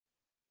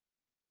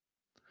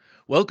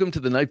Welcome to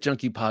the Knife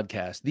Junkie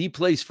podcast, the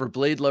place for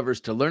blade lovers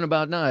to learn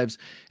about knives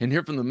and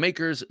hear from the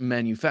makers,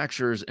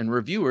 manufacturers, and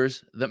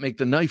reviewers that make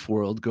the knife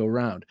world go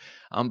round.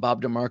 I'm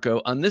Bob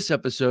DeMarco. On this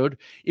episode,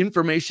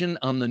 information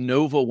on the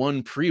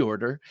NoVA-1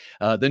 pre-order,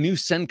 the new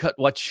Sencut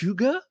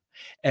Wachuga,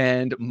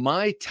 and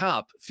my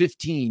top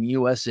 15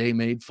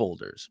 USA-made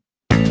folders.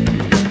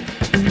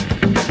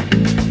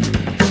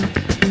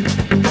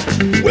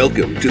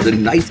 Welcome to the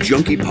Knife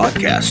Junkie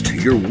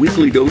podcast, your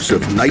weekly dose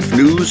of knife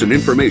news and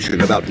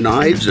information about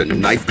knives and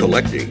knife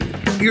collecting.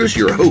 Here's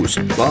your host,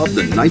 Bob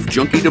the Knife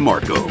Junkie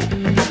DeMarco.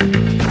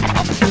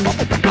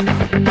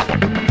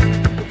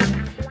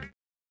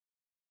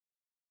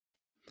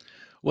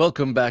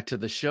 Welcome back to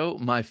the show.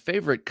 My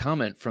favorite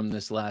comment from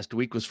this last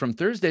week was from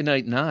Thursday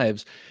Night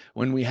Knives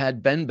when we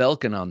had Ben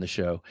Belkin on the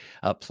show.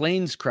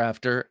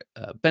 Plainscrafter,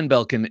 Ben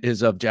Belkin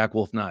is of Jack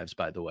Wolf Knives,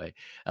 by the way.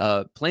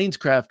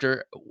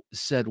 Plainscrafter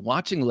said,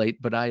 watching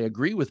late, but I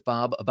agree with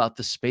Bob about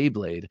the Spay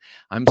blade.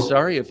 I'm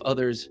sorry if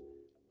others...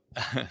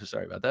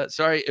 sorry about that.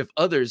 Sorry if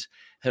others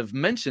have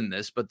mentioned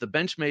this, but the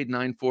Benchmade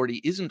 940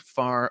 isn't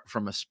far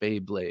from a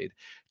Spay blade.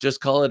 Just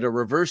call it a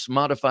reverse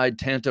modified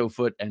Tanto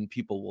foot and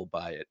people will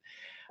buy it.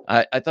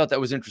 I thought that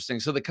was interesting.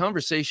 So the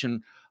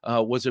conversation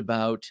was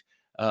about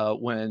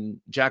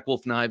when Jack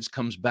Wolf Knives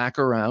comes back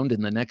around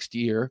in the next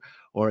year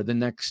or the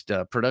next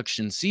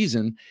production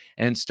season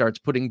and starts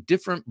putting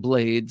different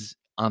blades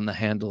on the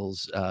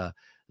handles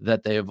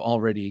that they have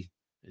already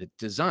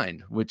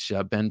designed, which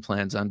Ben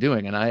plans on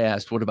doing. And I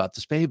asked, what about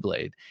the Spay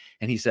blade?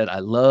 And he said, I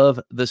love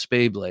the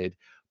Spay blade,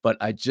 but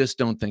I just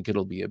don't think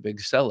it'll be a big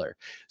seller.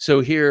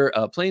 So here,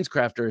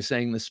 Plainscrafter is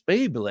saying the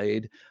Spay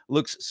blade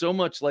looks so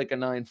much like a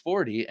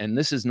 940, and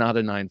this is not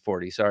a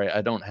 940. Sorry,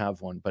 I don't have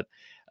one, but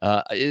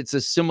it's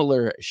a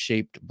similar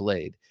shaped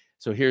blade.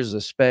 So here's a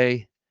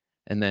Spay,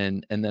 and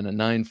then a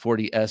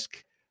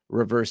 940-esque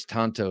reverse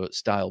Tanto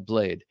style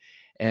blade.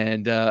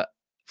 And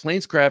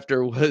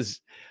Plainscrafter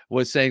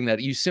was saying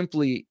that you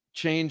simply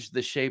change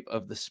the shape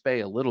of the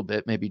Spay a little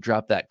bit, maybe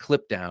drop that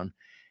clip down,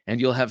 and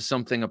you'll have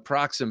something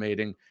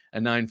approximating a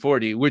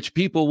 940, which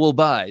people will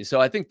buy. So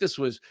I think this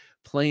was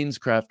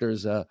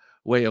Plainscrafter's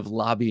way of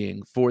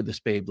lobbying for the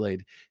Spay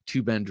blade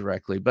to Ben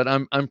directly. But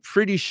I'm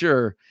pretty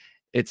sure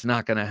it's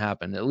not going to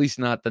happen, at least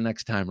not the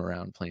next time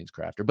around,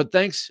 Plainscrafter. But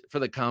thanks for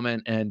the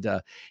comment. And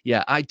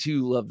yeah, I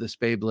too love the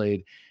Spay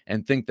blade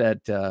and think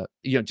that,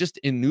 just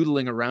in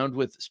noodling around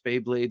with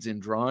Spay blades in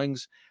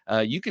drawings,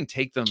 you can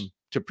take them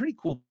to pretty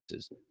cool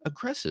places,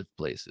 aggressive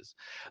places.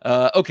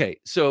 Okay,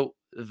 so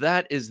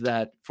that is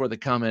that for the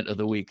comment of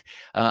the week.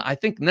 I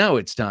think now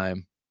it's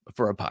time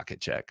for a pocket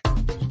check.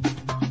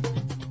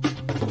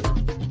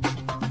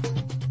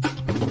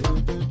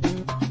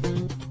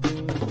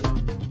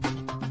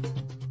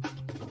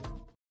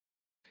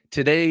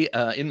 Today,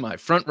 in my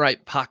front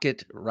right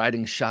pocket,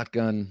 riding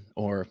shotgun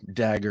or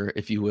dagger,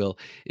 if you will,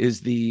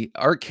 is the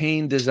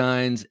Arcane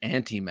Designs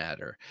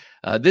Antimatter.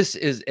 This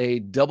is a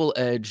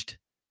double-edged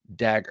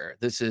dagger.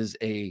 This is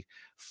a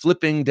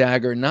flipping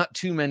dagger, not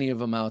too many of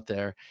them out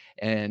there.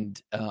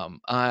 And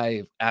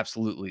I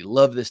absolutely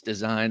love this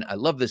design. I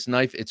love this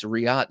knife. It's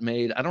Riot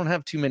made. I don't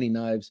have too many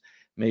knives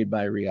made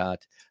by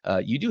Riot.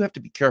 You do have to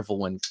be careful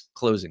when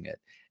closing it.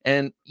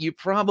 And you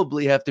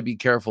probably have to be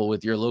careful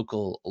with your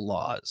local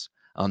laws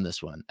on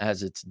this one,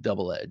 as it's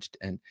double-edged.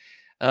 And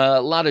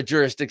a lot of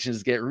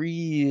jurisdictions get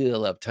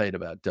real uptight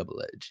about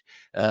double-edged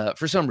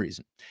for some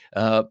reason.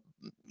 I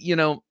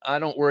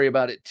don't worry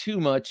about it too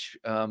much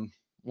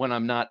when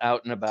I'm not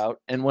out and about.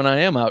 And when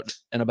I am out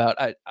and about,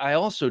 I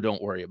also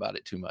don't worry about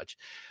it too much.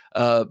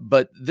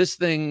 But this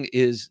thing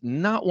is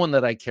not one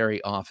that I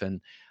carry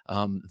often,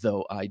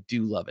 though I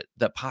do love it.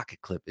 The pocket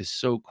clip is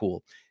so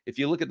cool. If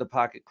you look at the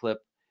pocket clip,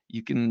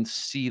 you can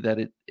see that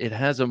it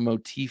has a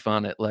motif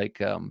on it,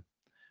 like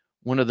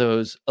one of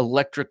those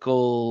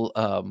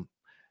electrical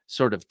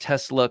sort of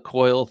Tesla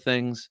coil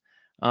things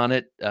on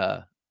it.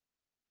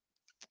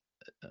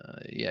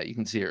 Yeah, you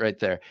can see it right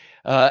there.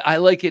 I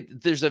like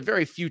it. There's a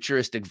very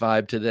futuristic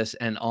vibe to this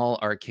and all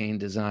Arcane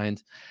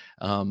designs.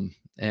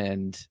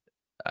 And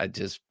I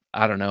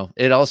don't know.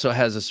 It also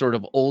has a sort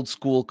of old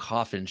school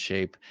coffin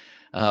shape.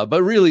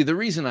 But really, the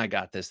reason I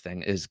got this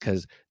thing is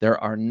because there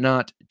are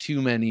not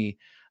too many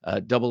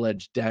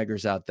double-edged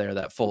daggers out there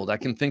that fold. I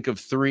can think of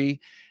 3,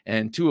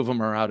 and 2 of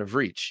them are out of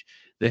reach.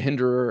 The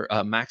Hinderer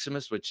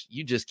Maximus, which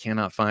you just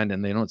cannot find,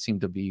 and they don't seem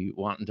to be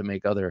wanting to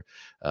make other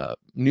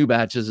new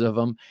batches of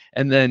them.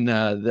 And then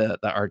the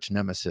Arch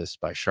Nemesis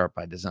by Sharp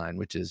by Design,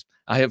 which is,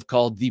 I have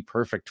called the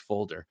perfect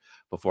folder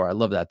before. I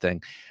love that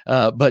thing.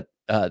 But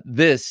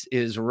this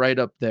is right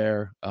up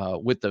there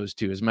with those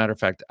 2. As a matter of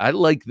fact, I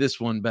like this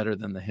one better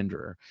than the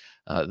Hinderer,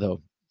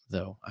 though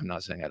I'm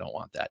not saying I don't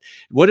want that.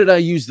 What did I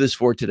use this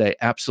for today?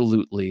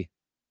 Absolutely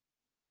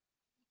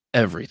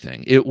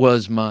everything. It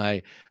was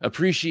my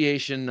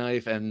appreciation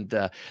knife, and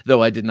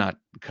though I did not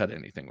cut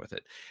anything with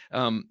it.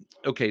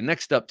 Okay,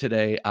 next up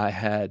today, I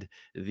had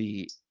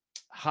the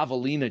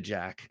Javelina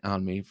Jack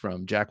on me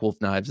from Jack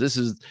Wolf Knives. This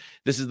is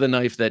the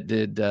knife that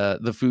did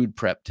the food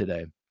prep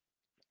today.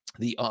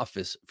 the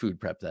office food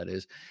prep, that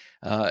is.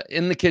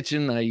 In the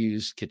kitchen, I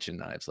use kitchen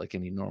knives like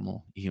any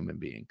normal human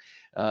being.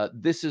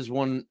 This is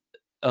one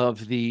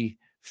of the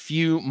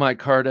few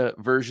micarta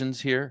versions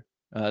here.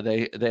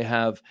 They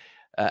have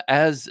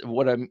as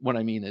what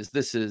I mean is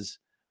this is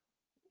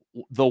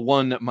the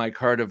one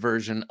micarta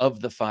version of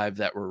the 5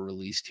 that were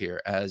released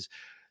here. As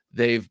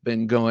they've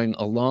been going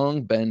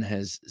along, Ben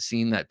has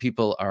seen that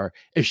people are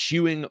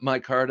eschewing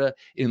micarta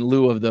in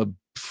lieu of the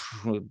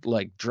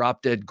like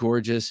drop dead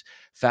gorgeous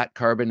fat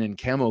carbon and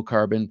camo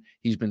carbon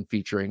he's been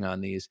featuring on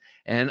these,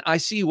 and I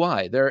see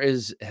why. There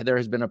has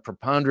been a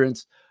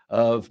preponderance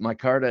of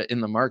micarta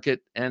in the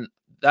market, and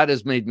that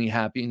has made me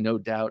happy, no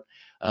doubt.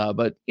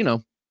 But you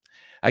know,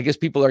 I guess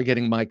people are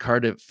getting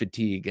micarta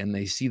fatigue, and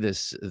they see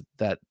this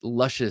that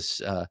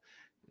luscious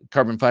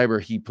carbon fiber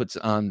he puts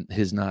on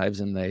his knives,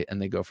 and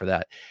they go for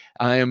that.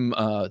 I am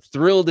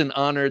thrilled and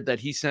honored that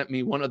he sent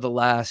me one of the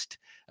last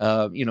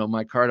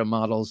micarta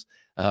models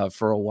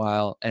for a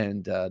while,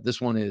 and this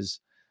one is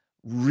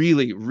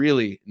really,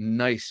 really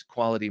nice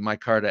quality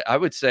micarta. I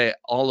would say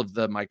all of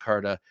the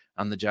micarta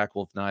on the Jack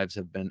Wolf knives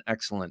have been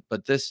excellent,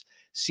 but this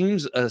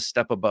seems a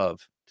step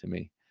above to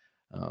me.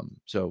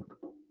 So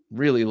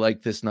really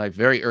like this knife.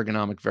 Very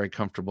ergonomic, very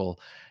comfortable,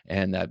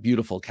 and that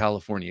beautiful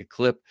California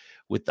clip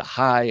with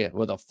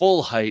a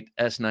full height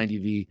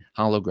S90V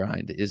hollow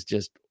grind is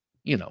just,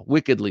 you know,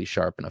 wickedly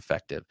sharp and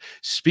effective.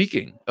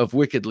 Speaking of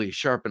wickedly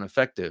sharp and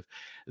effective,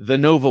 the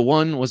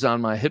NoVA-1 was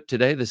on my hip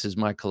today. This is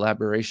my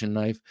collaboration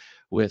knife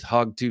with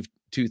Hogtooth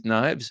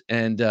Knives,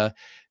 and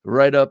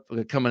right up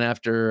coming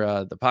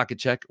after the pocket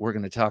check, we're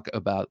going to talk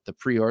about the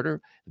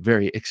pre-order.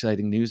 Very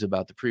exciting news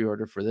about the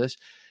pre-order for this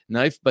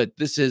knife, but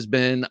this has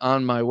been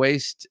on my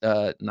waist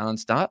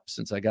nonstop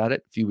since I got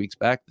it a few weeks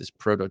back, this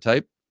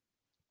prototype.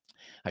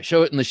 I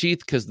show it in the sheath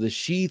because the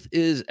sheath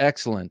is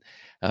excellent.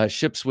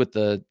 Ships with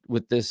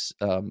this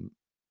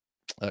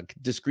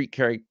discrete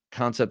carry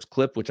concepts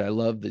clip, which I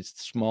love. These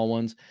small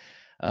ones.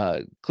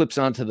 Clips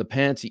onto the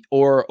pants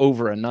or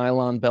over a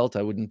nylon belt.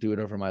 I wouldn't do it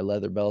over my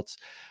leather belts,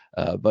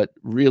 but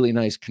really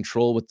nice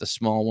control with the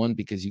small one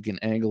because you can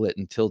angle it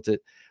and tilt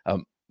it.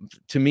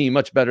 To me,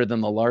 much better than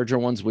the larger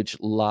ones, which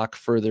lock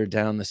further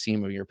down the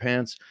seam of your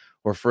pants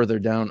or further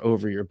down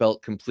over your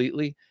belt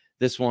completely.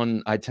 This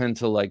one, I tend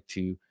to like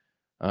to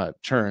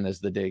turn as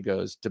the day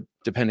goes,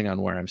 depending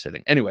on where I'm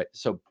sitting. Anyway,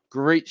 so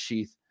great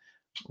sheath,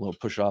 a little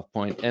push off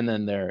point, and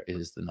then there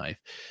is the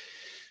knife.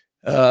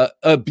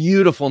 A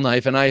beautiful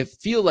knife, and I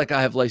feel like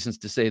I have license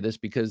to say this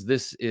because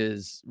this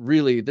is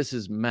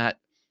Matt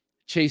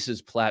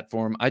Chase's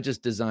platform. I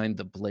just designed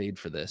the blade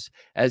for this.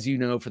 As you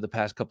know, for the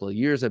past couple of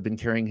years, I've been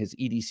carrying his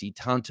EDC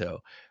Tanto,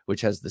 which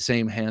has the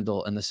same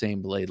handle and the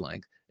same blade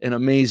length. An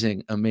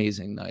amazing,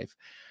 amazing knife.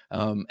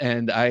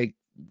 And I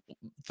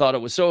thought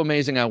it was so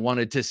amazing, I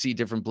wanted to see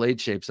different blade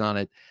shapes on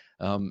it,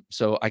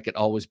 so I could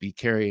always be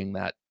carrying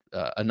that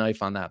a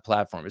knife on that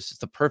platform. It's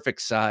just the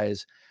perfect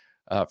size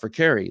for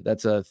carry.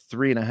 That's a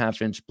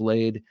 3.5-inch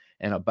blade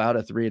and about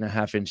a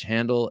 3.5-inch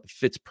handle. It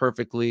fits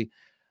perfectly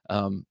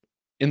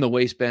in the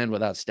waistband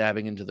without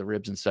stabbing into the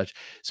ribs and such.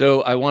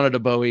 So I wanted a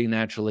Bowie.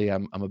 Naturally,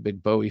 I'm a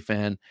big Bowie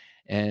fan,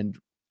 and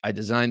I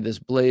designed this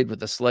blade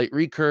with a slight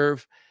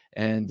recurve,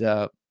 and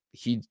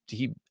he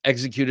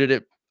executed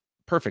it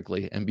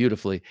perfectly and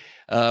beautifully.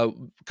 A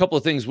couple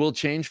of things will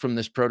change from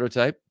this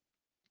prototype.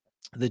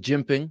 The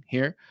jimping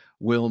here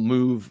will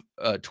move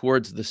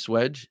towards the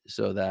swedge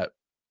so that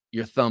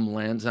your thumb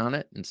lands on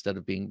it instead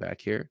of being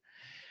back here.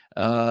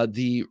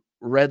 The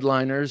red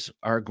liners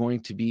are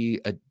going to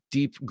be a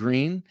deep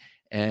green,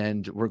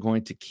 and we're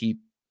going to keep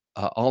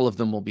all of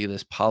them will be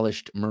this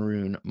polished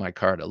maroon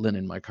micarta,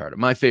 linen micarta,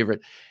 my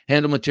favorite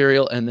handle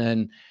material. And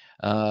then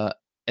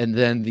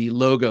the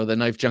logo, the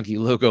Knife Junkie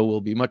logo,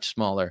 will be much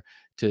smaller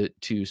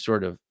to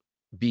sort of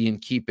be in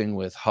keeping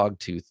with the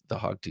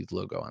Hogtooth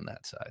logo on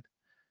that side.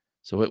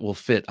 So it will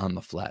fit on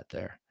the flat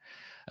there.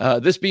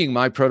 This being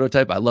my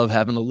prototype, I love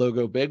having the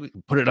logo big. We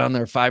can put it on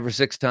there 5 or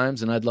 6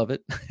 times and I'd love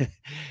it.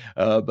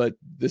 But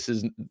this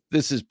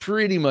is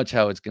pretty much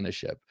how it's going to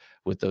ship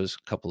with those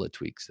couple of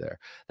tweaks there.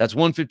 That's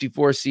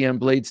 154 cm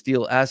blade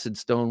steel, acid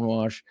stone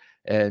wash,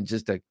 and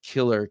just a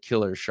killer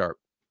sharp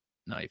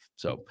knife.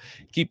 So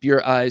keep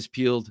your eyes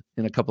peeled.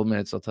 In a couple of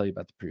minutes, I'll tell you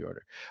about the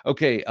pre-order.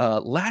 Okay,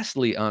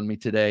 lastly on me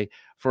today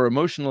for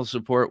emotional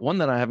support, one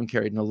that I haven't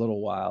carried in a little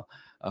while,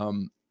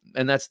 and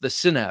that's the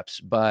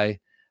Synapse by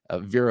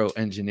Vero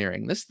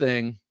Engineering. This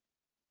thing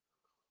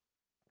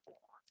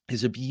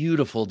is a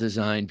beautiful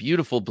design,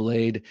 beautiful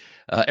blade.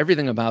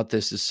 Everything about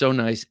this is so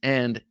nice,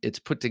 and it's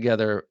put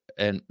together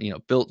and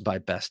built by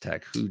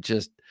Bestech, who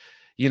just,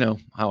 you know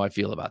how I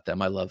feel about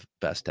them. I love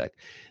Bestech.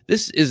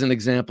 This is an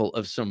example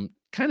of some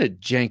kind of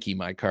janky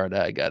micarta,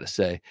 I gotta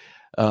say.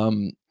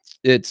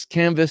 It's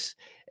canvas,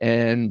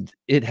 and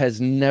it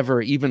has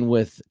never, even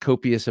with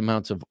copious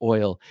amounts of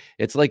oil,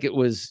 it's like it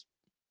was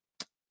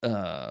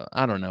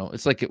I don't know,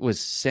 it's like it was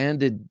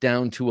sanded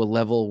down to a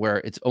level where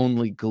it's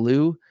only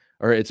glue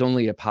or it's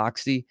only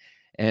epoxy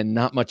and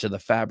not much of the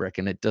fabric,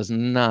 and it does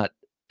not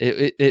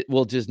It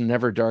will just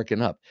never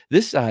darken up.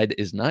 This side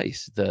is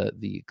nice.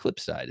 The clip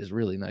side is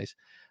really nice.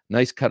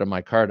 Nice cut of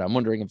micarta. I'm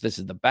wondering if this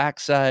is the back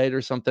side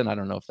or something. I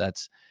don't know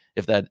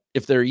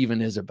if there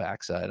even is a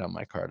backside on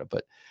micarta,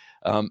 but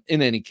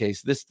in any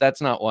case,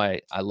 that's not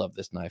why I love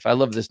this knife. I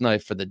love this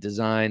knife for the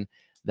design,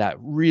 that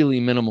really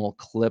minimal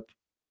clip,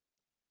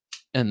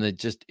 and the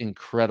just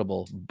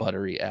incredible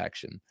buttery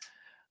action.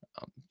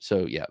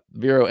 So yeah,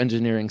 Vero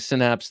Engineering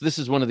Synapse. This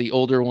is one of the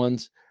older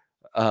ones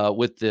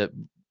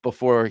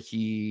before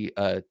he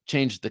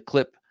changed the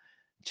clip,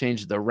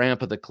 changed the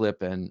ramp of the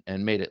clip, and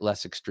made it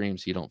less extreme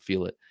so you don't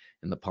feel it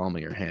in the palm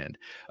of your hand.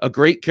 A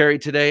great carry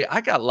today.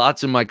 I got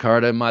lots of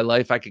micarta in my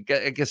life. I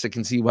guess I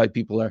can see why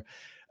people are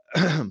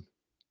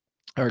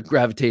are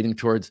gravitating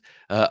towards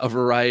a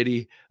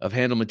variety of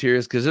handle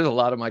materials, because there's a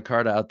lot of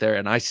micarta out there,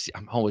 and I'm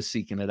always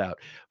seeking it out.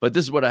 But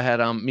this is what I had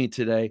on me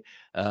today: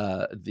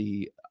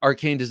 the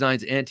Arcane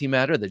Designs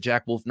Antimatter,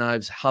 the Wolf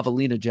Knives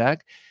Javelina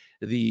Jack,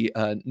 the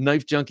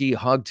Knife Junkie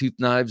Hogtooth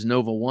Knives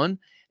NoVA-1,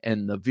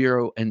 and the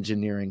Vero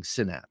Engineering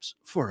Synapse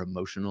for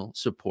emotional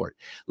support.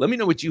 Let me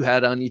know what you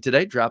had on you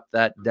today. Drop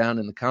that down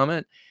in the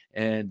comment,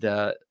 and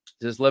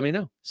just let me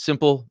know.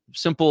 Simple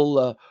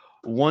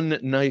one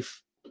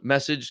knife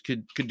message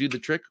could do the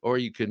trick, or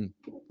you can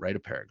write a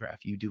paragraph.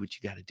 You do what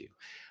you got to do.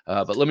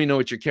 But let me know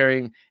what you're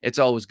carrying. It's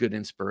always good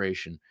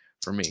inspiration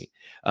for me.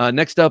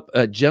 Next up,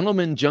 a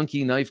Gentleman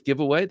Junkie knife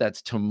giveaway.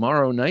 That's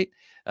tomorrow night.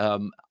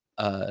 On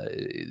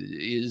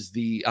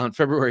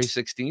February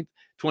 16th,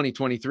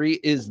 2023,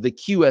 is the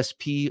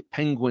QSP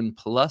Penguin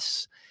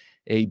Plus.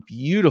 A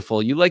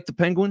beautiful, you like the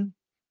Penguin?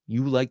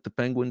 You like the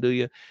Penguin, do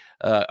you?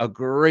 A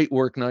great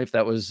work knife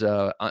that was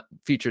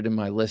featured in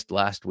my list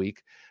last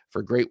week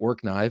for great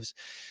work knives.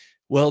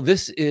 Well,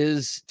 this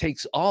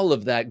takes all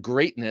of that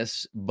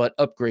greatness, but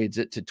upgrades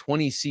it to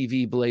 20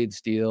 CV blade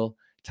steel,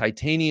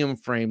 titanium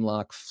frame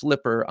lock,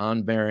 flipper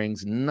on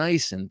bearings,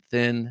 nice and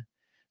thin.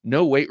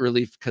 No weight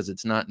relief because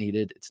it's not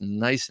needed. It's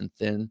nice and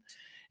thin.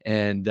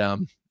 And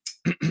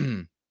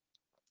 20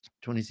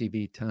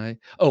 CV tie.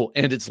 Oh,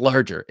 and it's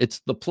larger.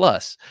 It's the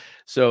Plus.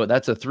 So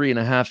that's a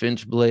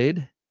 3.5-inch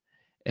blade.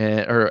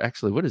 Or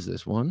actually, what is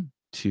this? 1,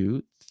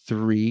 2,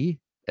 3,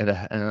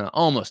 and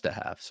almost a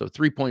half. So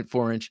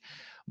 3.4-inch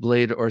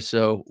blade or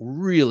so.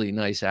 Really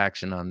nice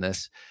action on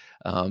this.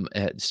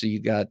 So you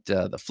got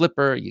the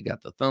flipper, you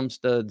got the thumb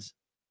studs,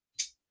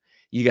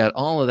 you got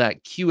all of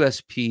that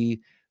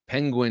QSP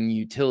Penguin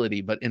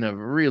utility, but in a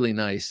really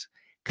nice,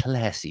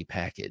 classy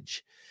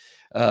package.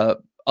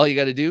 All you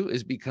got to do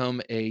is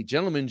become a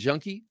Gentleman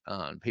Junkie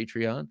on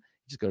Patreon.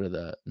 Just go to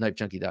the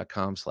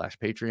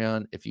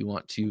knifejunkie.com/Patreon if you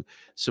want to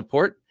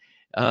support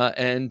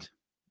and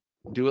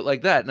do it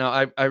like that.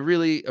 Now, I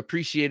really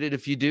appreciate it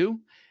if you do.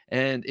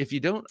 And if you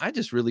don't, I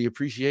just really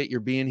appreciate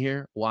your being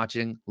here,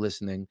 watching,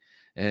 listening,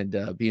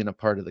 and being a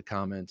part of the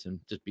comments and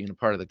just being a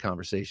part of the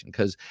conversation.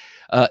 Because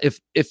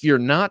if you're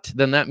not,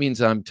 then that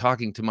means I'm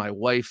talking to my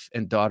wife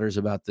and daughters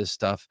about this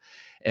stuff.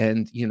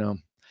 And,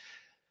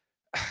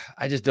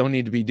 I just don't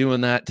need to be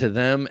doing that to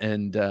them.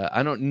 And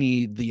I don't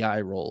need the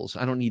eye rolls.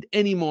 I don't need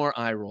any more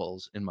eye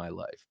rolls in my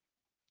life.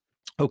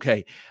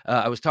 Okay.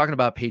 I was talking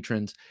about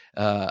patrons.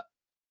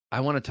 I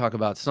want to talk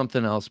about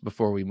something else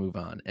before we move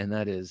on, and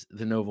that is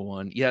the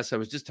NoVA-1. Yes, I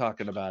was just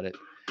talking about it.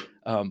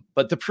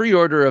 But the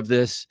pre-order of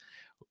this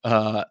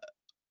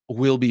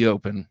will be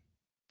open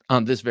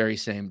on this very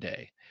same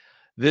day.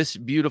 This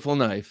beautiful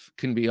knife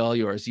can be all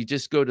yours. You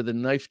just go to the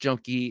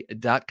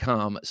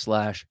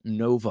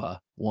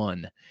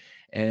knifejunkie.com/NoVA-1.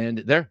 And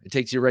there, it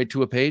takes you right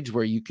to a page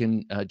where you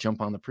can jump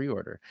on the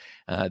pre-order.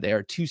 They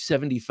are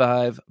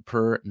 $275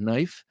 per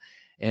knife.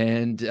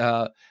 And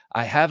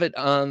I have it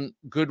on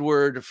good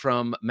word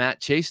from Matt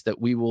Chase that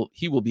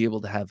he will be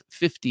able to have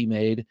 50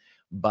 made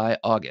by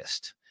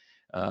August.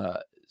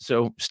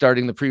 So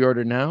starting the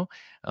pre-order now,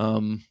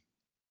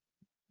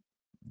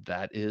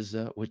 that is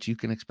what you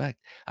can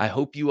expect. I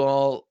hope you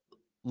all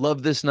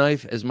love this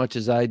knife as much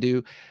as I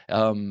do,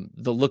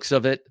 the looks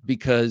of it,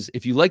 because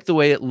if you like the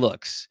way it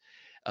looks,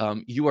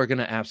 you are going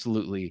to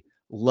absolutely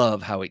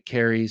love how it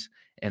carries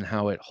and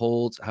how it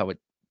holds, how it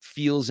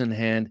feels in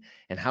hand,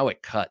 and how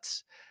it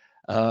cuts.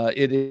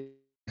 It is,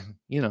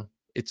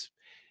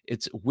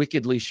 it's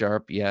wickedly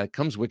sharp. Yeah, it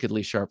comes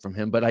wickedly sharp from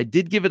him, but I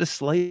did give it a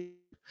slight,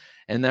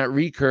 and that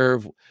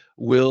recurve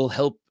will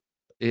help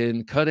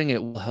in cutting.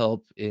 It will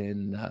help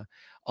in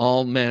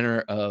all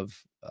manner of,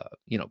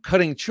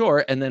 cutting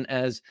chore. And then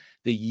as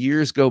the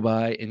years go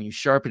by and you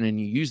sharpen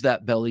and you use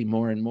that belly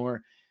more and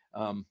more,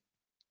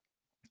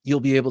 you'll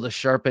be able to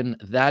sharpen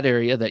that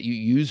area that you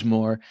use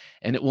more,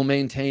 and it will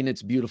maintain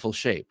its beautiful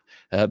shape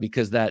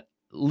because that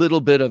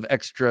little bit of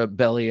extra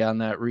belly on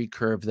that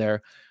recurve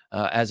there,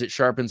 as it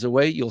sharpens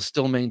away, you'll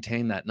still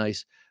maintain that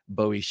nice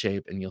Bowie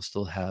shape, and you'll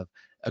still have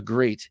a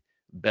great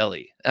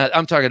belly.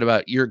 I'm talking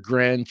about your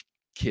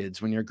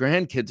grandkids. When your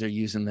grandkids are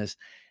using this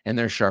and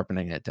they're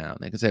sharpening it down,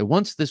 they can say,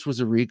 once this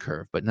was a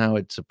recurve, but now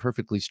it's a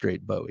perfectly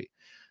straight Bowie.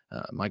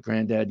 My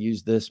granddad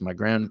used this. My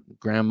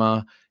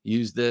grandma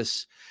used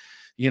this,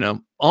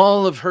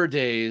 all of her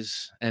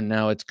days. And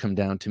now it's come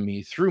down to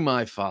me through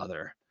my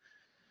father.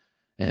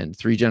 And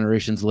 3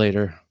 generations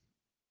later,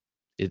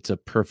 it's a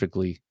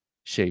perfectly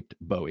shaped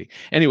Bowie.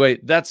 Anyway,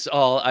 that's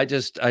all. I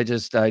just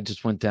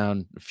went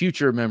down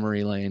future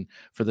memory lane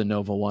for the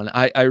NoVA-1.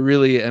 I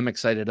really am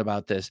excited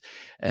about this,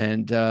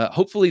 and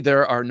hopefully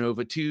there are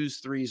NoVA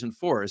 2s, 3s, and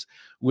 4s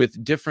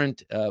with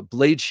different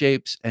blade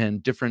shapes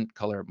and different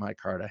color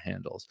micarta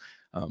handles.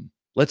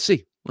 Let's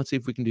see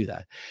if we can do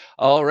that.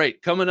 All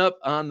right, coming up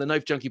on the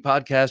Knife Junkie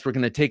podcast, we're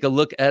going to take a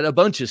look at a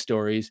bunch of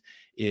stories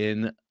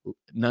in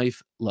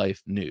knife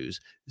life news.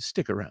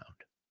 Stick around.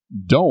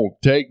 Don't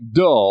take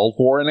dull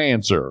for an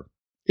answer.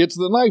 It's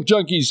the Knife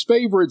Junkie's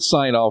favorite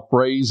sign-off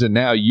phrase, and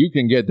now you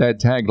can get that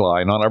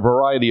tagline on a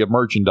variety of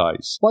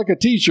merchandise, like a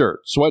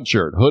t-shirt,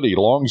 sweatshirt, hoodie,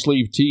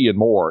 long-sleeve tee, and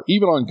more,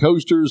 even on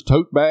coasters,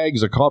 tote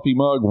bags, a coffee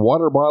mug,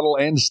 water bottle,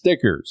 and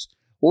stickers.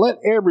 Let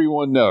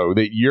everyone know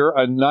that you're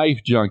a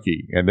knife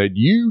junkie and that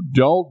you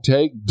don't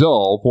take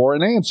dull for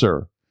an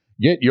answer.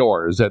 Get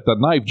yours at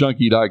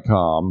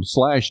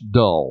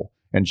TheKnifeJunkie.com/dull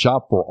and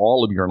shop for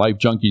all of your Knife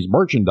Junkies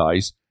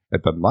merchandise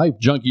at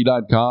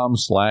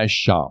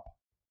TheKnifeJunkie.com/shop.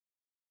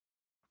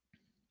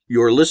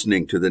 You're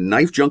listening to the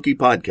Knife Junkie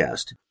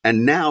podcast.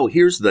 And now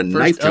here's the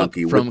Knife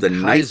Junkie with the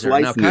Knife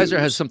Life Now, news. Kizer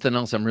has something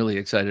else I'm really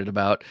excited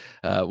about,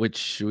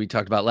 which we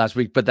talked about last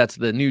week, but that's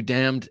the new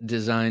Damned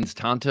Designs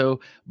Tonto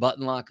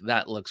button lock.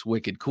 That looks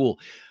wicked cool.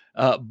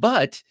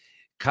 But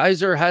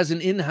Kizer has an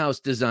in-house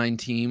design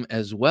team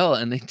as well,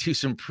 and they do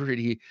some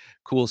pretty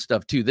cool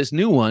stuff too. This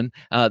new one,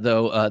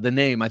 though, the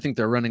name, I think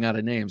they're running out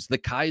of names, the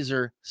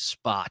Kizer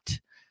Spot.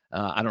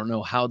 I don't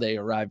know how they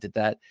arrived at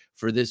that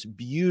for this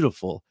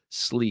beautiful,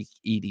 sleek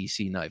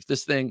EDC knife.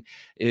 This thing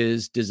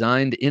is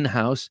designed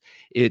in-house.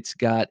 It's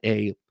got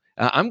a,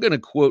 I'm going to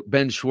quote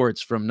Ben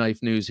Schwartz from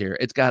Knife News here.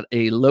 It's got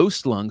a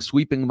low-slung,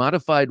 sweeping,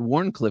 modified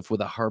Wharncliffe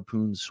with a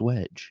harpoon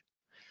swedge.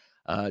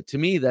 To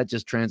me, that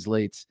just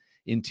translates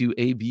into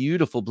a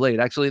beautiful blade.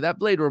 Actually, that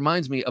blade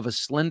reminds me of a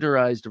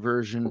slenderized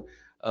version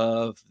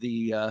of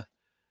the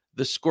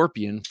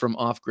Scorpion from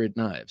Off Grid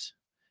Knives.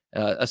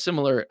 A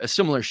similar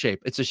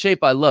shape. It's a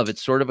shape I love.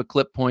 It's sort of a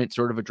clip point,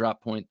 sort of a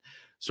drop point,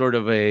 sort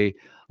of a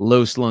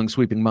low slung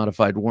sweeping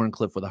modified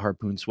Wharncliffe with a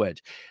harpoon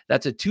swedge.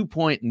 That's a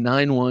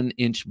 2.91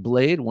 inch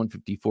blade,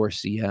 154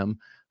 cm,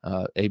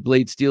 a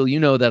blade steel you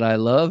know that I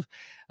love.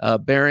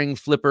 Bearing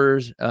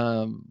flippers.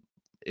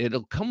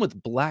 It'll come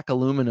with black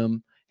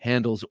aluminum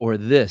handles or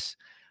this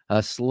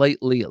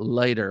slightly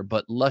lighter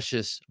but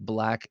luscious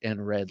black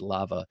and red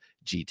lava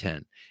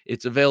G10.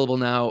 It's available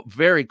now.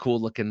 Very cool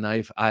looking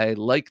knife. I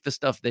like the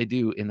stuff they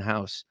do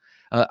in-house.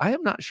 I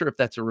am not sure if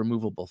that's a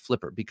removable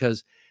flipper,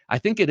 because I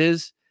think it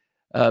is,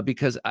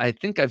 because I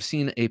think I've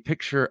seen a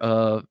picture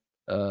of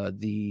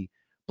the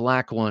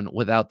black one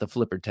without the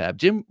flipper tab.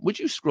 Jim, would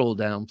you scroll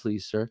down,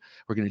 please, sir?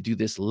 We're going to do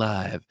this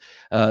live.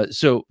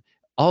 So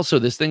also,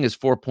 this thing is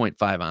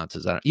 4.5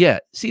 ounces. Yeah,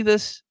 see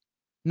this?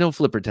 No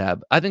flipper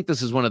tab. I think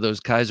this is one of those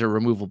Kizer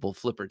removable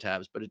flipper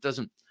tabs, but it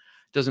doesn't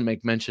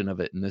make mention of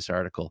it in this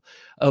article.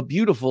 A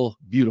beautiful,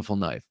 beautiful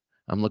knife.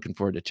 I'm looking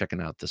forward to checking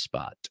out the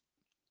Spot.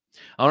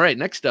 All right,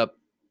 next up,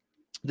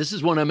 this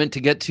is one I meant to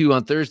get to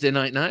on Thursday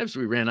Night Knives.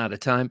 We ran out of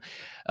time.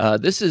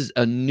 This is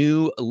a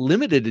new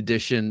limited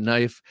edition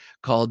knife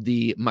called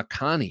the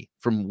Makani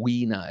from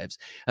WE Knives.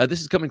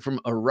 This is coming from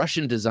a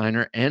Russian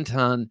designer,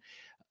 Anton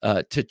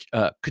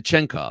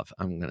Tkachenko,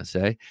 I'm going to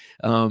say.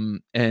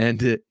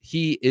 And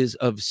he is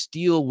of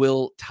Steel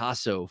Will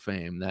Tasso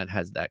fame. That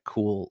has that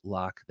cool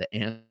lock, the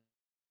ant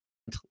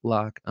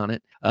lock on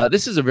it.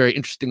 This is a very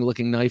interesting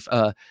looking knife.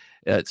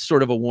 It's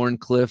sort of a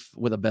Wharncliffe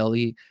with a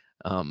belly,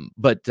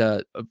 but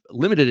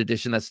limited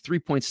edition. That's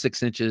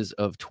 3.6 inches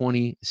of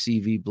 20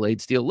 CV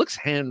blade steel. Looks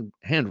hand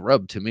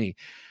rubbed to me.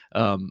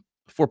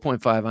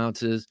 4.5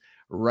 ounces,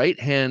 right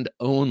hand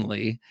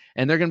only,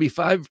 and they're going to be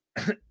 5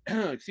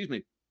 excuse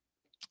me,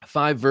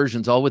 5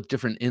 versions, all with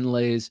different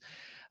inlays.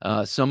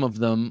 Some of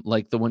them,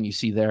 like the one you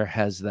see there,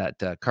 has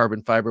that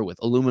carbon fiber with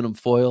aluminum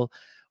foil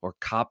or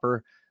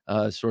copper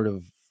sort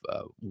of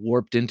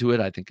warped into it,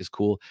 I think is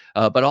cool.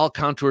 But all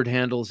contoured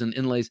handles and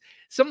inlays.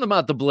 Something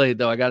about the blade,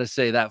 though, I got to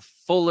say, that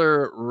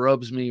fuller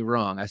rubs me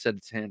wrong. I said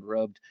it's hand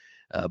rubbed,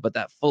 but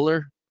that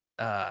fuller,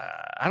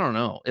 I don't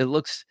know. It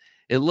looks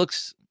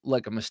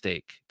like a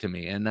mistake to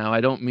me. And now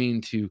I don't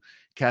mean to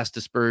cast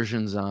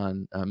aspersions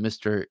on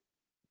Mr.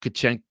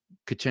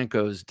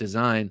 Tkachenko's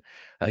design.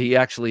 He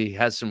actually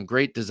has some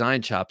great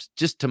design chops.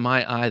 Just to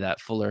my eye,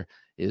 that fuller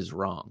is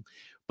wrong.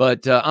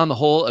 But on the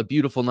whole, a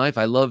beautiful knife.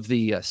 I love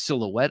the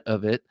silhouette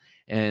of it,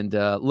 and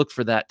look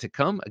for that to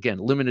come. Again,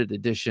 limited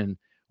edition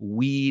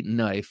WE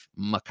knife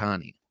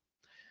Makani.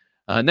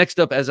 Next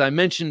up, as I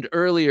mentioned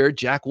earlier,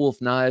 Jack Wolf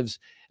Knives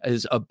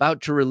is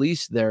about to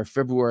release their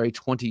February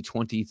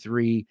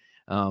 2023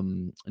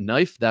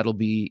 knife. That'll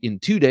be in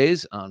 2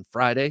 days on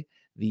Friday,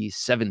 the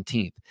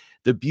 17th.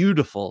 The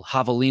beautiful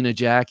Javelina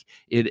Jack.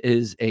 It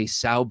is a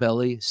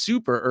Sowbelly,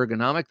 super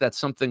ergonomic. That's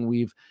something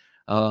we've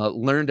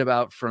learned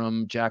about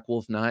from Jack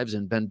Wolf Knives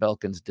and Ben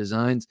Belkin's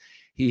designs.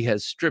 He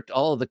has stripped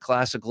all of the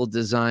classical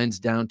designs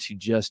down to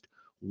just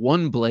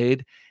one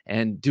blade,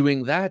 and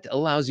doing that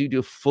allows you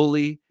to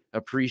fully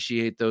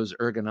appreciate those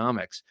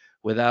ergonomics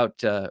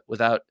without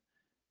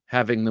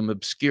having them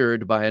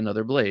obscured by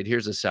another blade.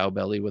 Here's a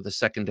Sowbelly with a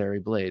secondary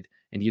blade,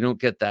 and you don't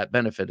get that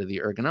benefit of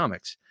the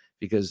ergonomics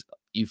because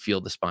you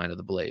feel the spine of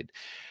the blade.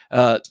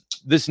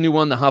 This new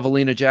one, the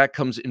Javelina Jack,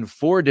 comes in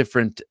 4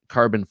 different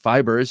carbon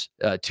fibers,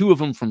 2 of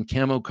them from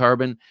camo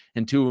carbon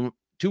and two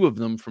of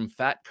them from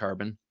fat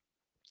carbon.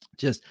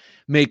 Just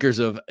makers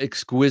of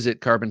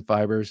exquisite carbon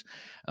fibers.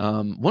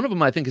 One of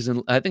them, I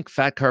think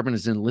fat carbon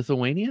is in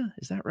Lithuania.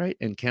 Is that right?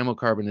 And camo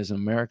carbon is in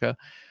America.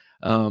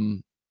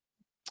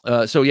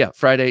 So yeah,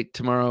 Friday,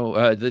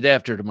 tomorrow, the day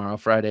after tomorrow,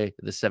 Friday,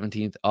 the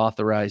 17th,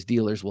 authorized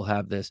dealers will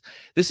have this.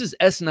 This is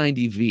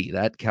S90V.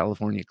 That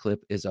California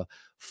clip is a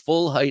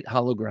full height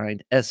hollow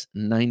grind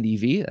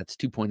S90V. That's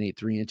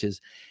 2.83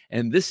 inches.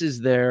 And this is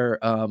their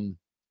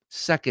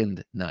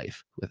second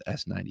knife with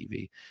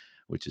S90V,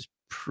 which is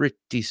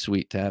pretty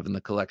sweet to have in the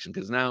collection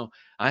because now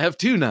I have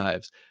 2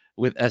 knives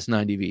with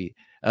S90V.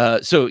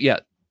 So yeah,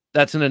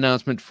 that's an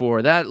announcement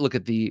for that. Look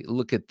at the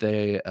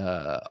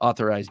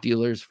authorized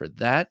dealers for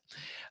that.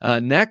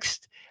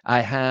 Next,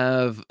 I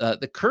have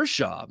the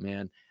Kershaw.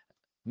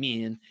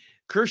 Man,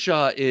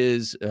 Kershaw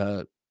is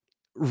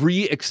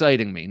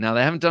re-exciting me. Now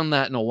they haven't done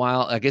that in a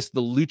while. I guess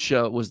the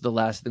Lucha was the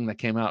last thing that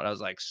came out. I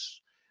was like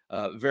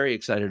very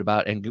excited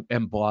about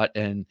and bought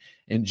and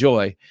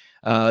enjoy.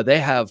 They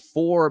have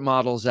 4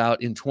 models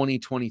out in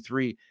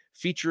 2023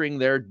 featuring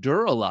their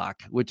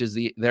Duralock, which is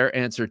their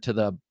answer to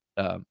the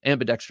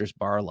ambidextrous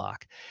bar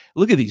lock.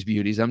 Look at these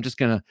beauties. I'm just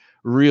gonna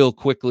real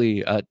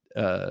quickly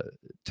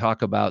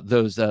talk about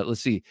those.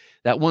 Let's see,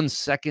 that 1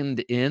 second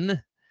in.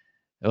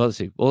 Well, let's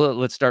see. Well,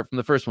 let's start from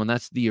the first one.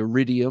 That's the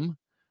Iridium.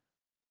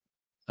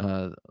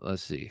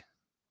 Let's see.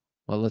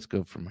 Well, let's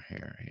go from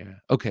here. Yeah.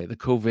 Okay, the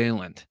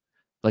covalent,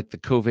 like the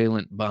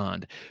covalent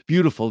bond.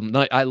 Beautiful.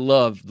 I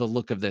love the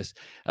look of this.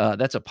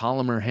 That's a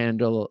polymer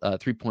handle,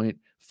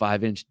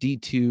 3.5-inch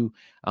D2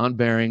 on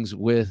bearings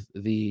with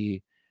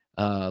the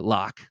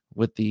lock,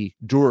 with the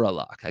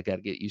Duralock. I got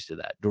to get used to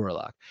that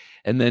Duralock.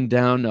 And then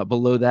down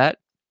below that,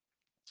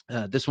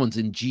 this one's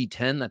in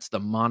G10. That's the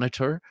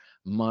monitor,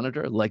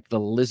 like the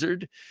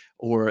lizard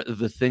or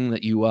the thing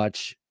that you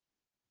watch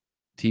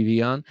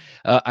TV on.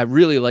 I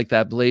really like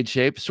that blade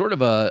shape, sort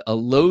of a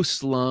low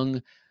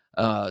slung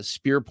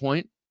spear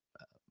point.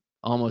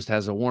 Almost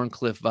has a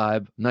Warncliffe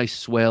vibe. Nice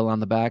swale on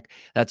the back.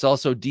 That's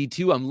also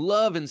D2. I'm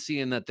loving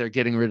seeing that they're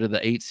getting rid of the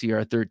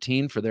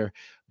 8CR13 for their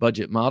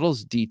budget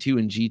models, D2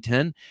 and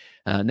G10.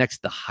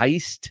 Next, the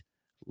Heist.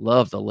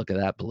 Love the look of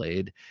that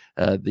blade.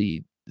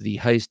 The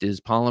Heist is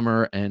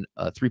polymer and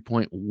a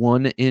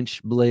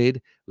 3.1-inch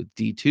blade with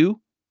D2.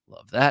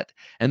 Love that.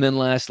 And then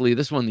lastly,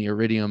 this one, the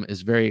Iridium,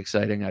 is very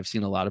exciting. I've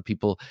seen a lot of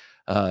people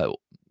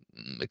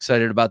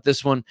excited about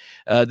this one.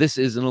 This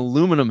is an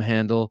aluminum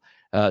handle.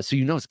 So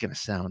you know it's going to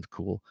sound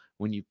cool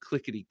when you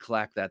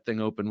clickety-clack that thing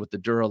open with the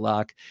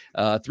Duralock.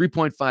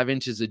 3.5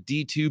 inches of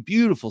D2,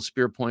 beautiful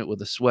spear point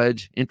with a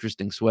swedge,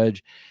 interesting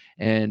swedge,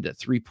 and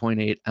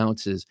 3.8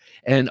 ounces.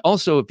 And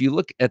also, if you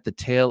look at the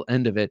tail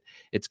end of it,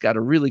 it's got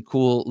a really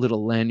cool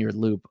little lanyard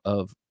loop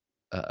of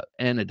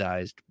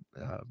anodized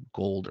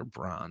gold or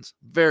bronze.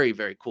 Very,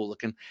 very cool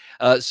looking.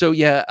 So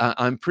yeah,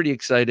 I'm pretty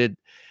excited.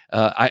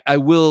 I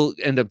will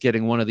end up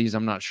getting one of these.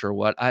 I'm not sure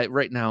what.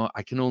 Right now,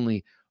 I can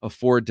only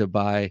afford to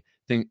buy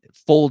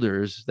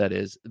folders, that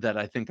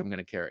I think I'm going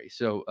to carry.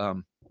 So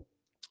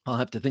I'll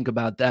have to think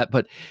about that.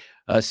 But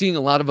seeing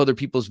a lot of other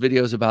people's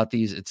videos about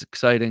these, it's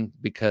exciting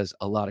because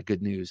a lot of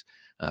good news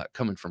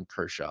coming from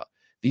Kershaw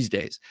these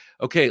days.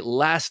 Okay,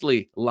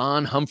 lastly,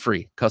 Lon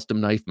Humphrey, custom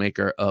knife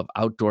maker of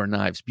outdoor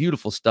knives.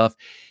 Beautiful stuff.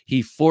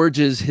 He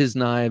forges his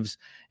knives,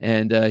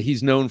 and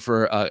he's known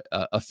for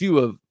a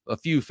few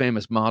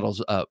famous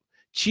models.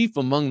 Chief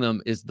among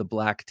them is the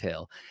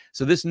blacktail.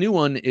 So this new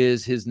one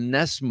is his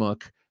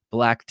Nessmuk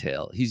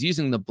blacktail. He's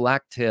using the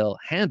blacktail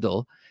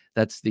handle.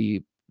 That's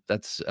a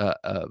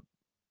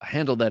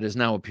handle that has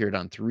now appeared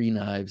on 3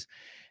 knives,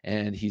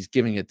 and he's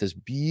giving it this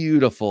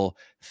beautiful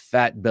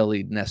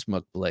fat-bellied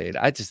Nessmuk blade.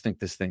 I just think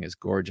this thing is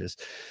gorgeous.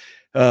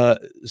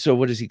 So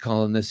what is he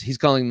calling this? He's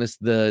calling this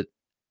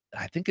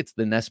I think it's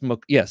the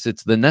Nessmuk. Yes,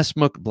 it's the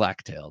Nessmuk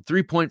blacktail.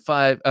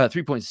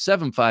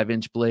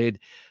 3.75-inch blade.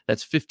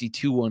 That's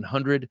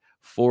 52/100,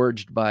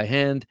 forged by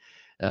hand.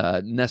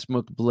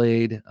 Nessmuk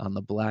blade on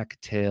the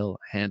blacktail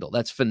handle.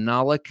 That's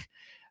phenolic.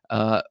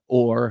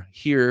 Or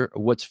here,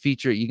 what's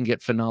featured, you can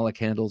get phenolic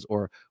handles,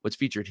 or what's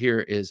featured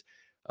here is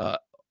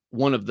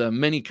one of the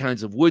many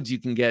kinds of woods you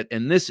can get.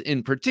 And this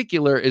in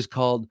particular is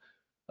called,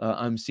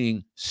 I'm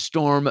seeing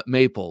storm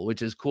maple,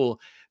 which is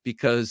cool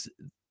because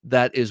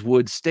that is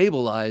wood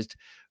stabilized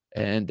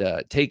and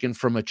taken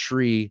from a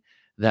tree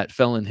that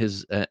fell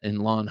in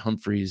Lon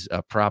Humphrey's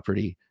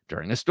property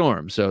during a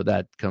storm. So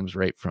that comes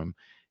right from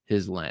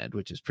his land,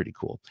 which is pretty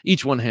cool.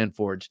 Each one hand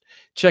forged.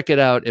 Check it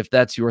out if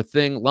that's your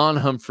thing. Lon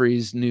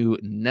Humphrey's new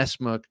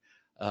Nessmuk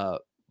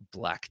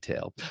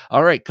blacktail.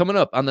 All right, coming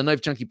up on the Knife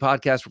Junkie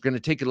podcast, we're going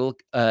to take a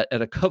look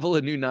at a couple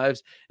of new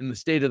knives in the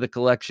state of the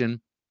collection.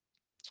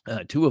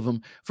 2 of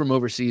them from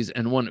overseas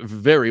and 1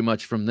 very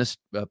much from this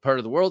part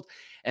of the world.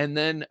 And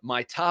then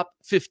my top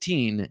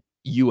 15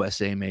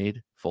 USA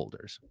made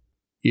folders.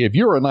 If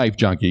you're a knife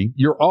junkie,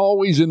 you're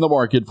always in the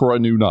market for a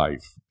new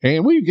knife,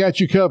 and we've got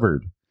you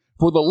covered.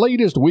 For the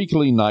latest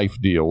weekly knife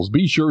deals,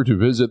 be sure to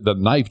visit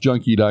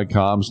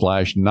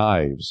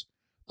TheKnifeJunkie.com/knives.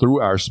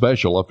 Through our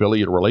special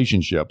affiliate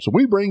relationships,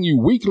 we bring you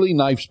weekly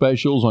knife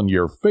specials on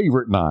your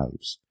favorite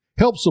knives.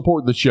 Help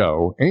support the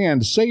show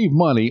and save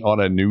money on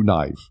a new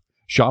knife.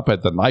 Shop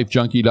at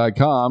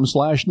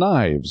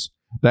TheKnifeJunkie.com/knives.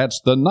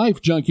 That's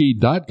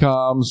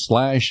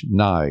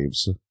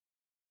TheKnifeJunkie.com/knives.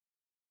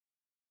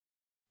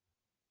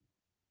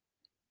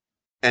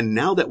 And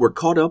now that we're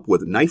caught up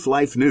with Knife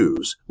Life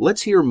news,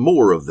 let's hear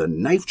more of the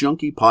Knife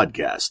Junkie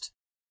podcast.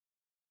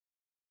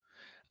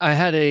 I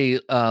had a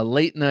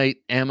late night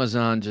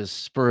Amazon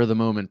just spur of the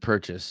moment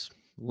purchase.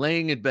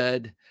 Laying in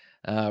bed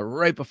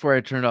right before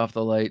I turned off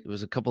the light. It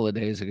was a couple of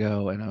days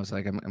ago, and I was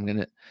like, I'm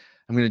gonna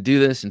do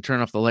this and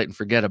turn off the light and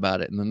forget about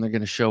it, and then they're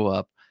gonna show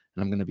up,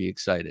 and I'm gonna be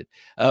excited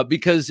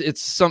because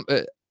it's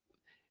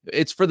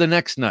it's for the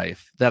next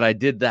knife that I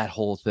did that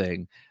whole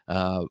thing,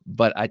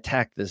 but I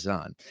tacked this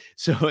on.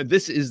 So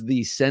this is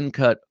the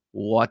Sencut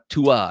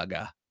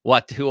Watuaga.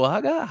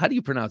 Watuaga? How do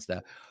you pronounce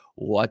that?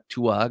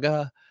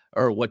 Watuaga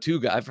or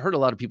Watuga? I've heard a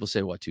lot of people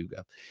say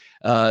Watuga.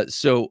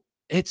 So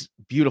it's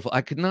beautiful.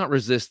 I could not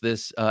resist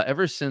this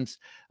ever since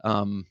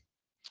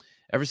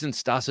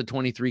Stasa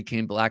 23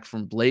 came back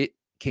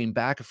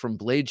from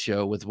Blade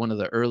Show with one of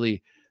the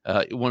early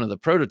one of the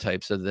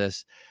prototypes of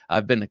this.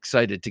 I've been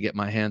excited to get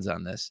my hands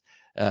on this.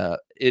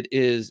 It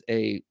is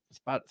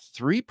about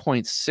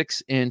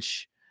 3.6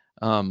 inch,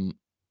 or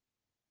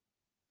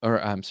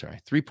I'm sorry,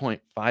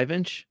 3.5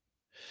 inch.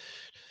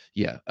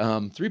 Yeah.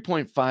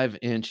 3.5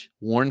 inch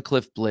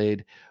Wharncliffe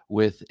blade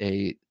with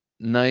a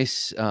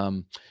nice,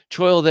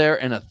 choil there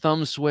and a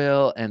thumb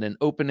swale and an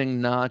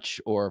opening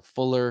notch or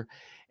fuller,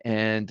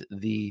 and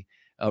the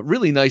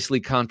really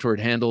nicely contoured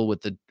handle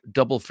with the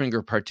double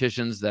finger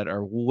partitions that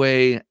are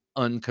way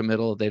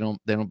uncommittal. They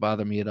don't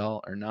bother me at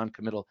all, or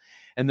non-committal.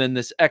 And then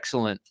this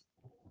excellent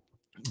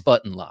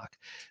button lock.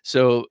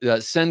 So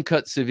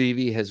Sencut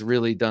Civivi has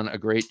really done a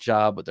great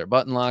job with their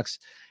button locks,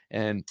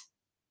 and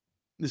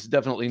this is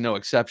definitely no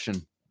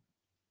exception.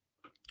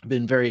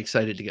 Been very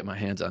excited to get my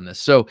hands on this.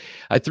 So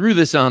I threw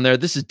this on there.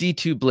 This is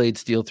D2 blade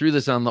steel. Threw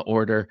this on the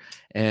order,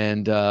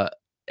 and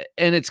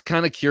it's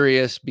kind of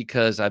curious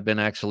because I've been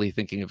actually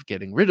thinking of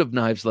getting rid of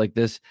knives like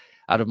this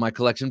out of my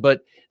collection.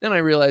 But then I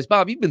realized,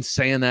 Bob, you've been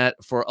saying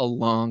that for a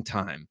long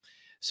time.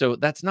 So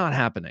that's not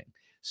happening.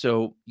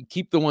 So you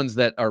keep the ones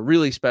that are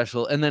really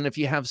special. And then if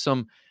you have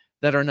some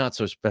that are not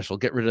so special,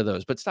 get rid of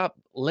those. But stop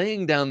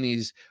laying down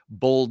these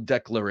bold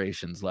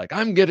declarations like,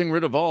 I'm getting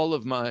rid of all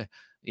of my,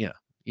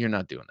 you're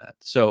not doing that.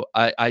 So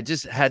I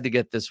just had to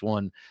get this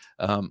one.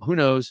 Who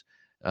knows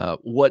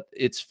what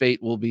its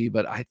fate will be,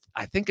 but I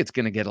think it's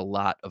going to get a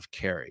lot of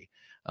carry.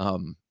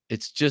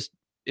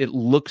 It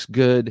looks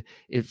good.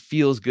 It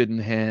feels good in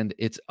hand.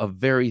 It's a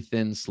very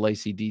thin,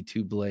 slicey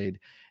D2 blade,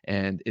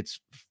 and it's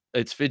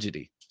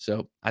fidgety.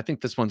 So I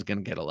think this one's going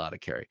to get a lot of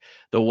carry.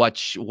 The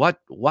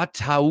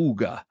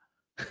Watauga.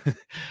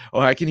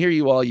 Or I can hear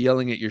you all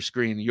yelling at your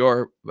screen,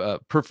 your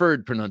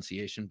preferred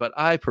pronunciation, but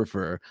I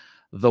prefer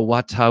the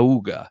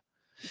Watauga.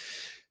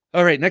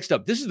 All right, next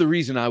up. This is the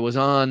reason I was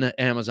on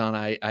Amazon.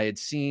 I had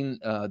seen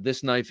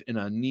this knife in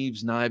a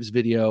Neves Knives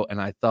video,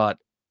 and I thought,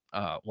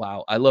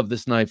 wow, I love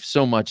this knife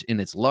so much in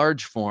its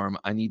large form.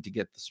 I need to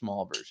get the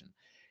small version.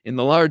 In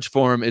the large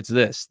form, it's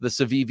this, the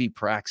Civivi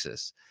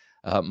Praxis.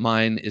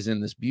 Mine is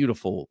in this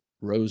beautiful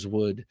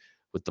rosewood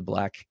with the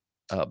black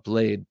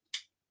blade.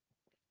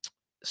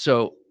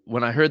 So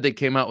when I heard they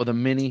came out with a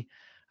mini,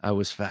 I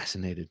was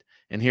fascinated.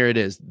 And here it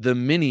is, the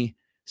mini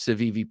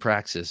Civivi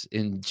Praxis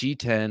in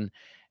G10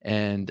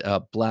 and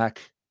black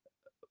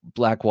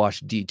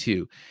wash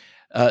D2.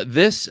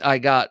 This I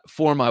got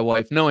for my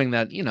wife, knowing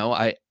that,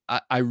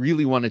 I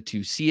really wanted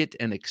to see it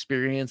and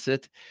experience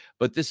it,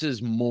 but this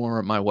is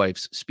more my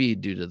wife's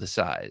speed due to the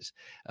size.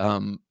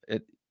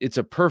 It's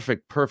a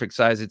perfect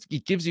size.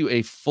 It gives you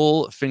a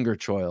full finger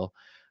choil.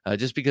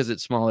 Just because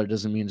it's smaller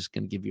doesn't mean it's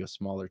going to give you a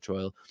smaller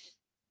choil.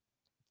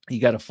 You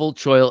got a full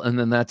choil, and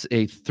then that's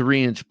a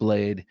 3-inch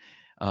blade.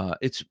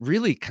 It's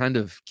really kind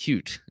of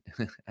cute.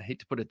 I hate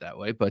to put it that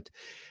way, but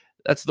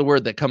that's the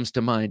word that comes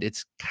to mind.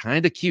 It's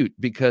kind of cute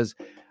because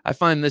I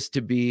find this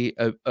to be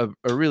a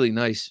really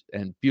nice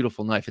and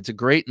beautiful knife. It's a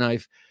great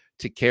knife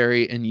to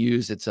carry and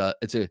use. It's a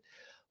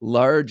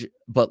large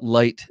but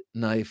light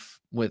knife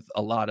with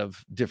a lot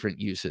of different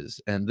uses.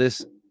 And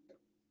this,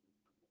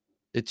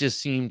 it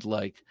just seemed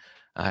like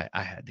I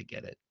had to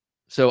get it.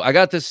 So I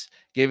got this,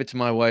 gave it to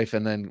my wife,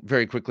 and then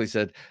very quickly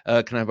said,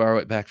 can I borrow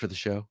it back for the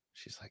show?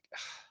 She's like,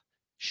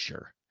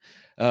 sure.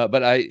 But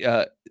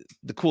the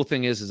cool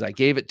thing is I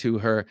gave it to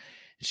her.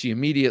 She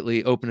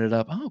immediately opened it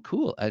up. Oh,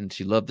 cool. And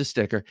she loved the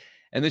sticker.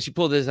 And then she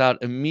pulled this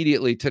out,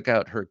 immediately took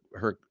out her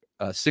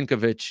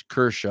Sinkovich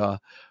Kershaw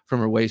from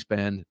her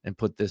waistband and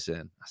put this in. I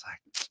was like,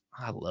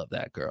 I love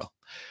that girl.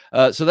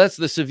 So that's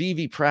the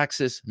Civivi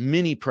Praxis,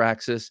 mini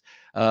Praxis,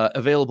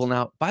 available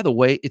now. By the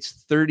way,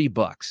 it's $30.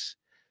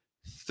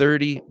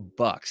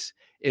 $30.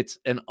 It's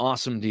an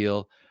awesome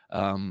deal.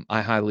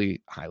 I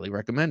highly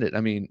recommend it.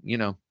 I mean, you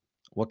know,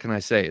 what can I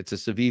say? It's a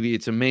Civivi.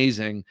 It's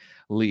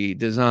amazingly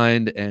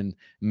designed and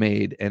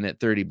made, and at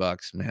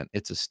 $30, man,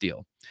 it's a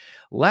steal.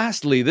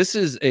 Lastly, this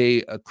is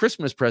a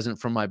Christmas present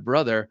from my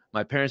brother.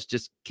 My parents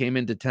just came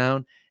into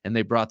town and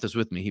they brought this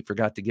with me. He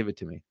forgot to give it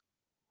to me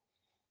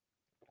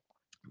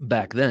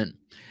back then.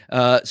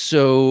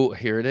 So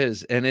here it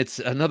is. And it's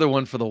another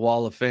one for the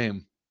Wall of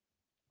Fame.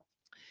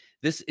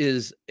 This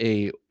is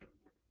a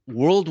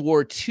World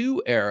War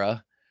II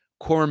era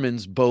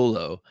Corman's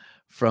bolo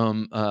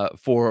from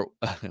for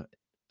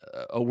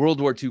a World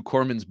War II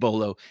Corman's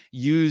bolo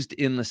used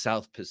in the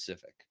South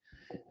Pacific,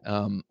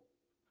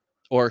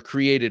 or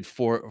created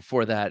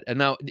for that. And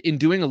now, in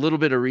doing a little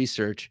bit of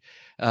research,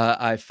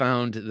 I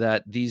found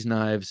that these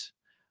knives.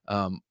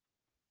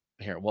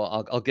 Here,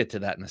 well, I'll get to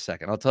that in a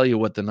second. I'll tell you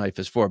what the knife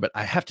is for, but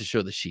I have to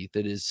show the sheath.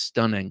 It is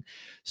stunning.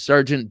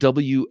 Sergeant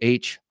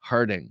W.H.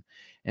 Harding.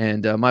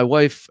 And my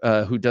wife,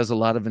 who does a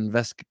lot of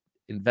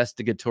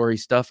investigatory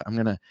stuff, I'm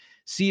going to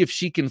see if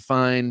she can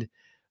find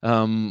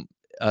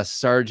a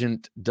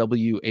Sergeant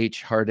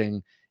W.H.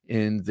 Harding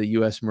in the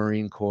U.S.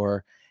 Marine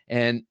Corps.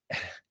 And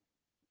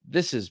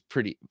this is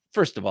pretty.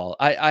 First of all,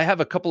 I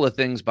have a couple of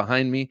things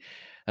behind me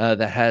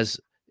that has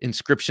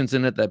inscriptions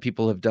in it that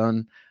people have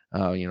done,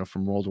 you know,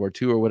 from World War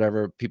II or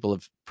whatever. People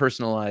have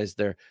personalized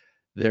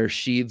their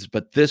sheaths,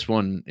 but this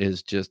one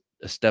is just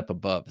a step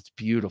above. It's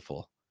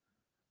beautiful.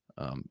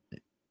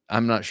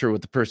 I'm not sure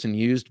what the person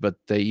used, but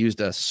they used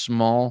a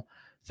small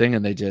thing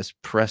and they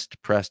just pressed,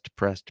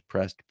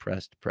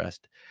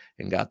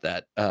 and got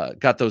that,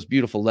 got those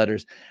beautiful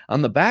letters.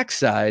 On the back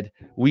side,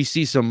 we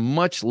see some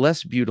much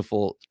less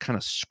beautiful kind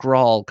of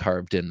scrawl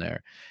carved in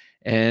there.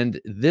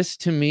 And this,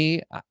 to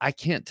me, I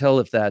can't tell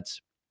if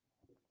that's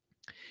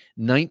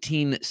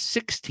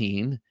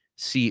 1916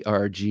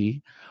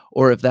 CRG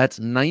or if that's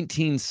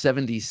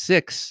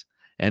 1976.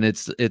 And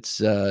it's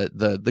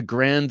the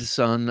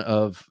grandson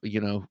of, you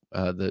know,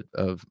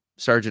 of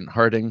Sergeant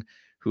Harding,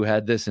 who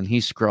had this, and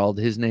he scrawled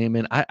his name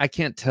in. I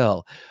can't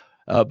tell,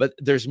 but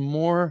there's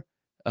more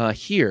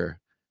here,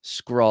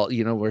 scrawl,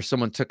 you know, where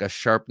someone took a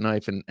sharp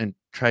knife and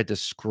tried to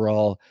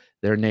scrawl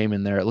their name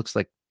in there. It looks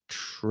like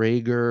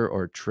Traeger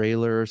or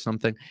Trailer or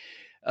something.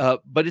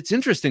 But it's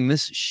interesting.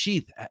 This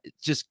sheath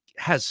just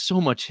has so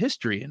much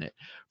history in it,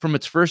 from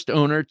its first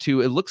owner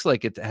to, it looks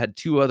like it had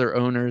two other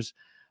owners.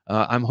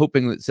 I'm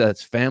hoping that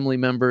that's family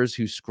members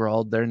who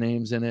scrawled their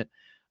names in it.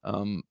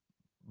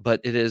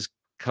 But it has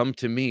come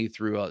to me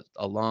through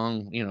a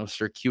long, you know,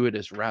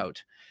 circuitous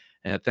route.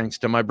 And thanks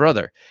to my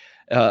brother.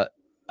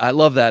 I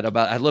love that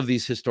I love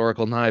these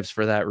historical knives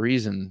for that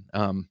reason.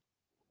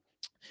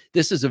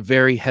 This is a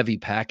very heavy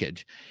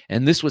package,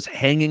 and this was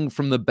hanging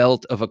from the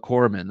belt of a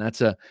corpsman.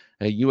 That's a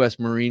U.S.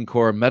 Marine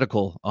Corps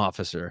medical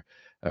officer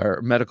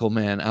or medical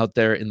man out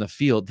there in the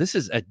field. This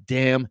is a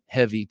damn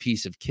heavy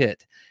piece of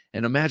kit.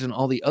 And imagine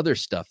all the other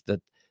stuff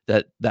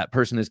that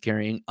person is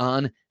carrying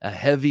on a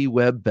heavy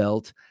web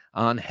belt,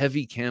 on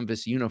heavy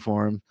canvas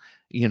uniform.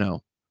 You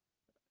know,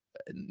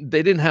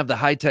 they didn't have the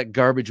high-tech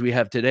garbage we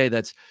have today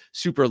that's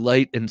super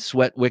light and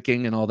sweat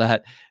wicking and all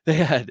that. They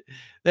had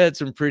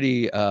some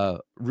pretty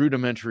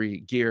rudimentary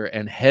gear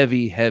and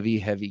heavy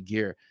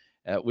gear,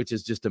 which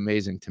is just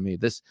amazing to me.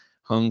 This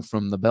hung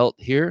from the belt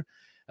here.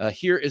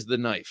 Here is the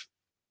knife.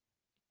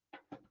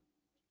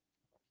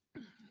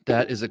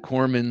 That is a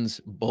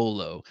Corman's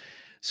bolo.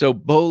 So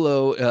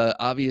bolo,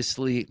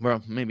 obviously,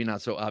 well, maybe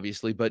not so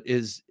obviously, but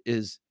is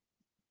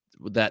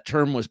that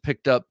term was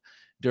picked up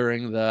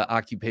during the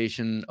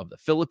occupation of the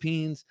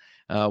Philippines,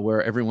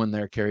 where everyone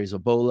there carries a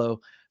bolo.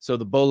 So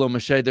the bolo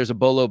machete, there's a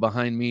bolo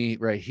behind me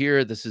right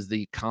here. This is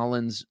the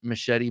Collins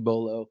machete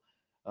bolo.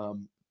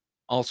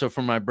 Also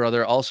from my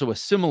brother, also a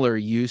similar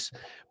use,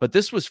 but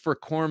this was for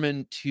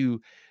corpsmen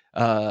to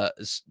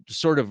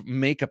sort of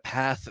make a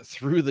path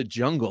through the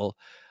jungle,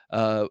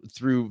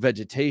 through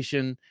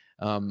vegetation,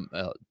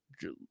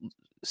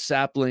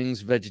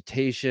 saplings,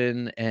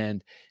 vegetation,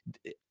 and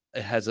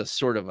it has a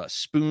sort of a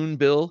spoon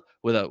bill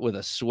with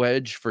a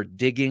swedge for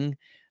digging.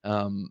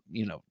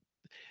 You know,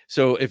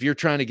 so if you're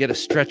trying to get a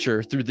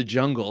stretcher through the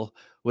jungle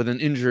with an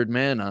injured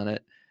man on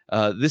it,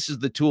 this is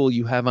the tool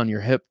you have on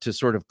your hip to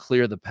sort of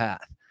clear the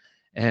path.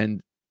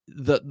 And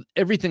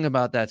everything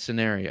about that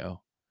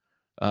scenario,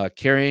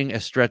 carrying a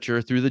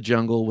stretcher through the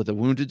jungle with a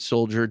wounded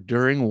soldier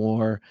during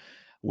war,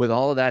 with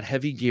all of that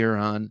heavy gear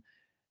on,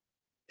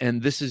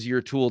 and this is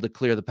your tool to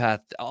clear the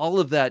path. All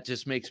of that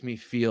just makes me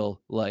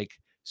feel like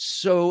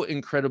so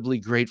incredibly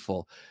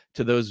grateful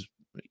to those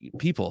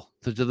people,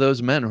 to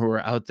those men who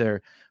are out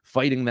there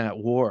fighting that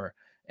war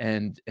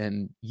and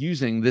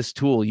using this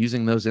tool,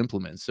 using those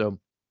implements. So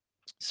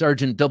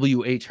Sergeant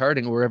W.H.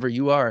 Harding, wherever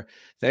you are,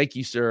 thank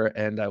you, sir.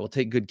 And I will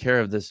take good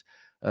care of this,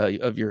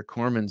 of your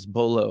Corman's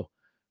bolo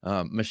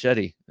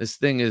machete. This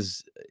thing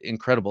is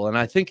incredible. And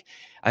I think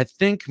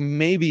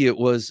maybe it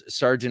was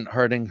Sergeant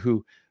Harding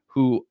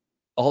who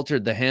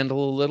altered the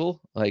handle a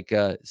little. Like,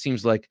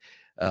 seems like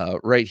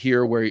right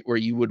here where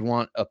you would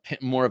want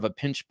more of a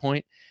pinch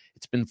point,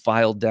 it's been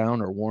filed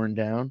down or worn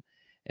down.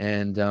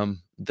 And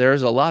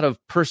there's a lot of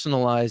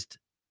personalized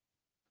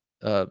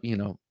you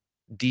know,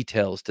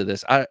 details to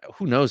this.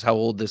 Who knows how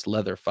old this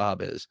leather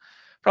fob is?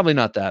 Probably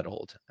not that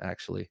old,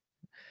 actually.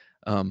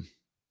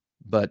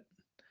 But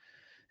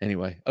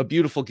anyway, a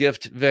beautiful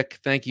gift, Vic.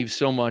 Thank you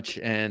so much.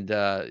 And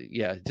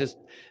yeah, just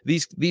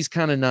these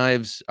kind of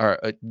knives are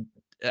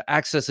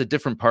access a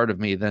different part of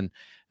me than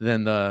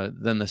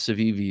the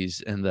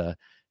Civivis and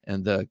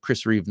the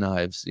Chris Reeve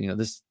knives. You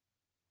know,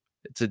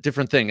 it's a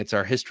different thing. It's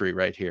our history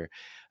right here.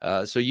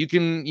 So you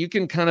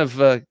can kind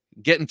of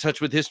get in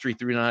touch with history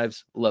through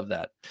knives. Love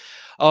that.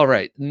 All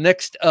right,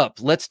 next up,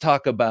 let's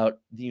talk about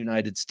the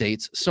United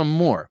States some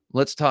more.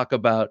 Let's talk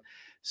about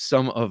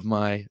some of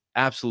my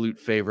absolute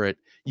favorite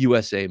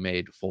USA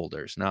made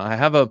folders. Now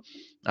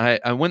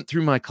I went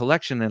through my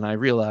collection and I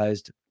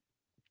realized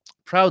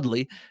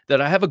proudly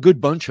that I have a good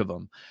bunch of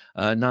them.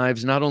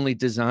 Knives not only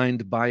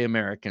designed by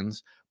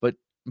Americans,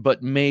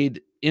 but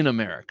made in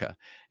America.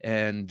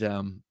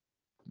 And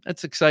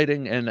that's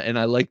exciting, and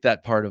I like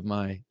that part of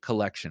my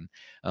collection.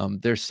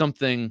 There's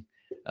something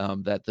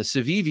that the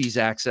Civivis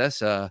access,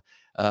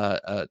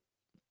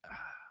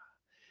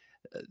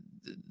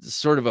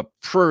 sort of a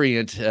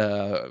prurient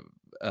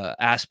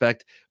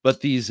aspect,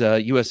 but these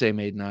USA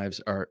made knives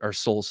are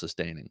soul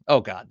sustaining.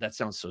 Oh God, that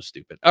sounds so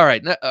stupid. All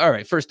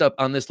right, first up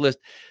on this list,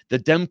 the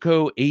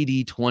Demko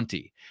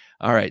 8020.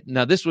 All right,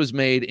 now this was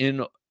made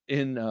in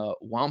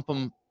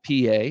Wampum,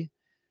 PA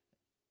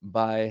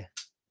by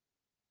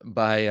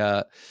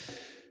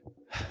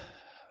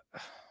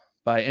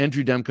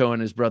Andrew Demko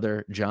and his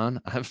brother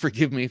John.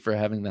 Forgive me for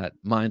having that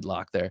mind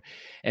lock there.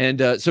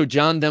 And so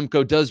John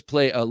Demko does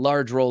play a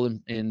large role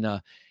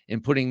in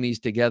putting these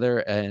together,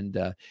 and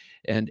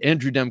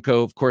Andrew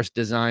Demko, of course,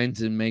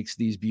 designs and makes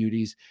these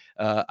beauties.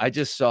 I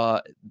just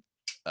saw,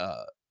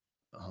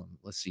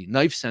 let's see,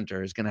 Knife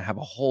Center is going to have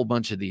a whole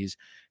bunch of these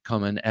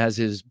coming, as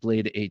is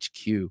Blade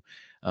HQ.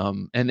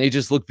 And they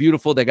just look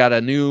beautiful. They got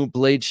a new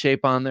blade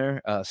shape on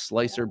there,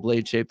 slicer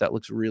blade shape that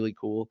looks really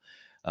cool.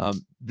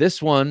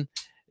 This one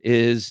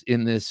is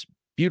in this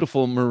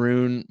beautiful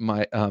maroon,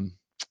 my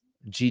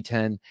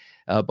G10.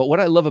 But what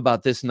I love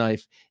about this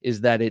knife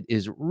is that it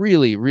is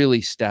really,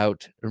 really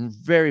stout and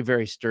very,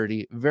 very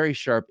sturdy, very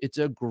sharp. It's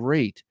a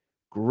great,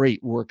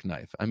 great work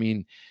knife. I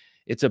mean,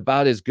 it's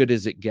about as good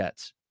as it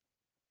gets.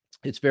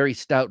 It's very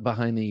stout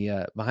behind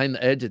the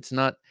edge. It's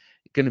not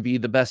going to be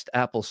the best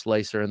apple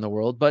slicer in the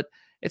world, but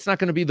it's not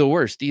going to be the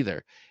worst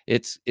either.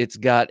 It's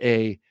got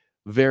a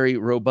very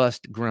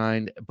robust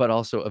grind, but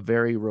also a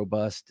very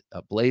robust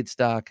blade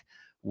stock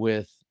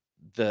with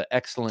the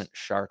excellent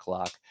shark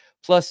lock.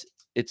 Plus,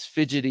 it's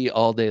fidgety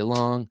all day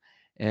long.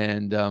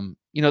 And,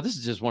 you know, this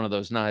is just one of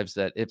those knives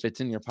that if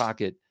it's in your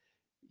pocket,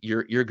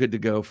 you're good to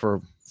go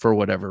for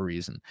whatever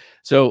reason.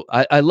 So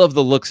I love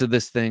the looks of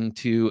this thing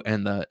too,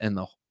 and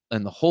the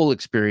whole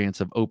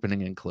experience of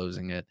opening and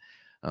closing it.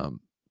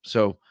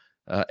 So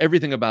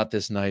everything about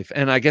this knife,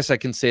 and I guess I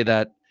can say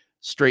that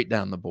straight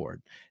down the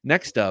board.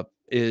 Next up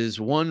is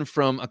one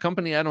from a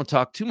company I don't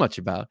talk too much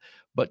about,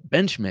 but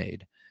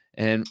Benchmade.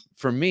 And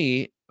for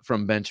me,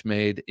 from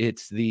Benchmade,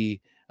 it's the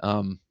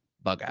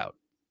Bug Out.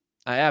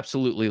 I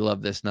absolutely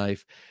love this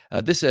knife.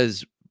 This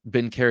has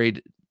been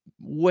carried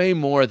way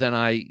more than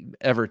I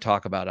ever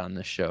talk about on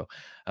this show.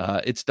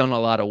 It's done a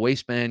lot of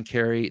waistband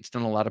carry. It's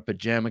done a lot of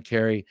pajama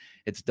carry.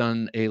 It's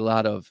done a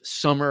lot of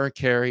summer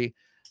carry.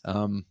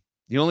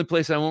 The only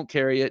place I won't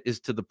carry it is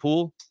to the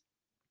pool,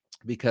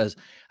 because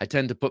I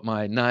tend to put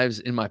my knives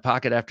in my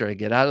pocket after I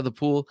get out of the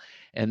pool,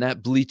 and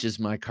that bleaches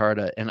my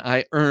Carta. And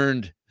I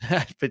earned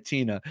that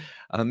patina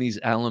on these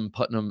Allen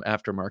Putnam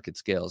aftermarket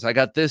scales. I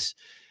got this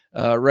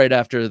right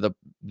after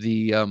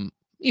you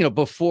know,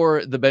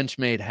 before the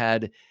Benchmade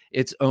had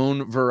its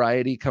own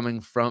variety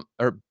coming from,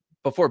 or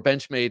before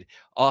Benchmade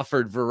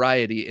offered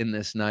variety in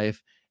this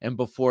knife, and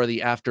before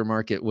the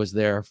aftermarket was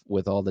there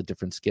with all the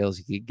different scales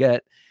you could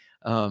get.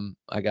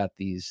 I got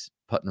these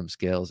Putnam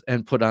scales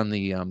and put on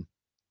the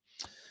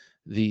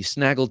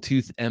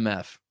Snaggletooth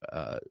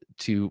MF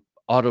to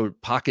auto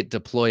pocket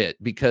deploy it,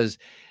 because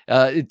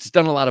it's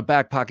done a lot of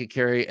back pocket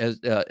carry as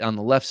on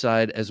the left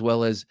side, as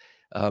well as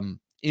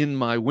in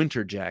my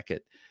winter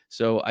jacket.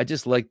 So I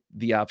just like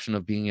the option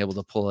of being able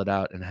to pull it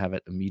out and have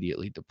it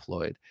immediately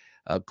deployed.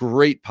 A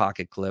great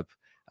pocket clip.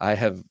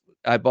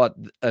 I bought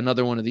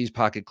another one of these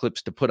pocket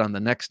clips to put on the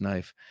next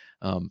knife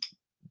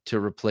to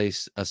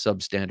replace a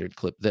substandard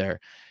clip there.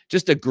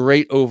 Just a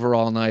great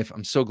overall knife.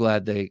 I'm so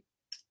glad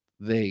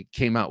they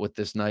came out with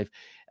this knife.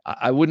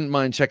 I wouldn't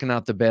mind checking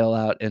out the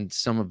Bailout and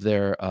some of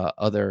their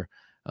other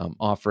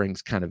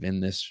offerings kind of in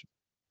this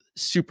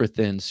super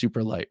thin,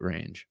 super light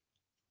range.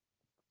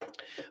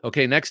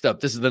 Okay, next up,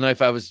 this is the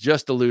knife I was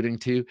just alluding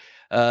to.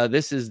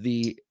 This is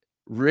the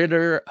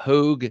Ritter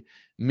Hogue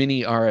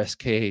Mini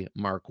RSK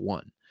Mark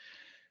I.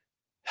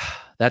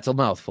 That's a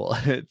mouthful.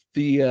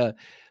 The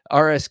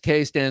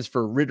RSK stands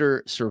for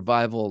Ritter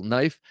Survival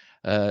Knife.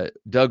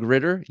 Doug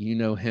Ritter, you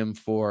know him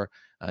for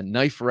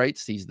Knife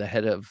Rights. He's the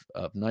head of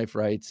Knife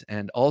Rights,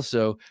 and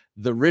also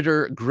the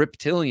Ritter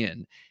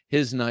Griptilian.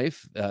 His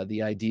knife,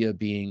 the idea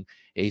being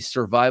a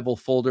survival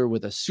folder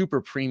with a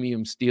super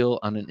premium steel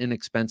on an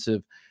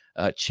inexpensive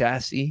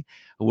chassis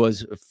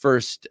was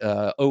first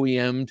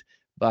OEM'd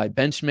by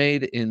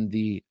Benchmade in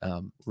the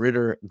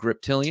Ritter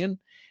Griptilian.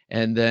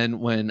 And then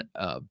when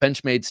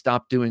Benchmade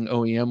stopped doing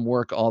OEM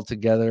work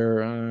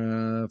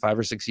altogether 5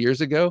 or 6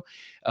 years ago,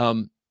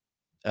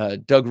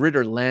 Doug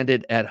Ritter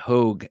landed at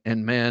Hogue.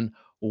 And man,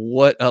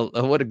 what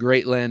a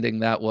great landing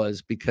that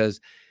was,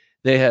 because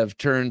they have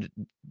turned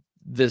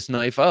this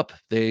knife up.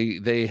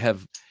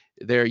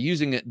 They're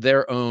using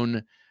their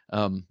own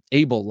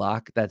Able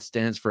lock, that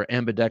stands for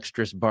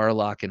ambidextrous bar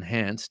lock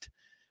enhanced.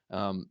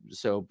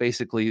 So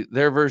basically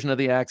their version of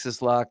the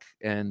axis lock,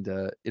 and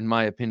in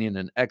my opinion,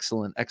 an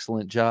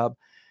excellent job.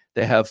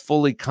 They have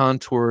fully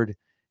contoured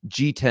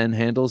G10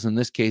 handles, in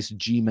this case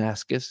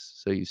G-Mascus,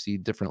 so you see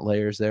different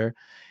layers there,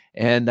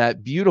 and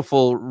that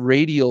beautiful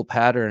radial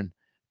pattern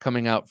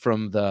coming out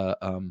from the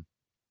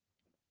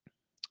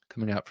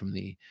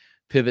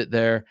pivot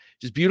there.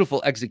 Just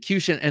beautiful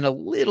execution, and a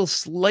little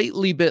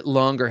slightly bit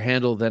longer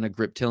handle than a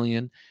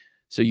Griptilian,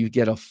 so you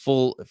get a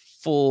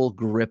full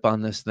grip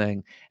on this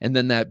thing. And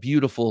then that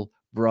beautiful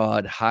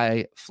broad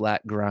high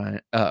flat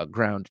ground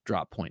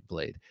drop point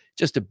blade.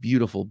 Just a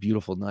beautiful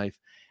knife.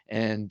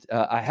 And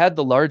I had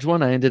the large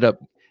one. I ended up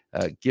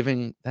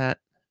giving that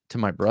to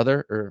my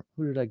brother, or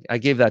who did I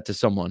gave that to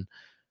someone.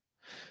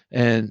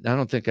 And I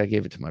don't think I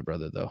gave it to my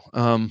brother, though.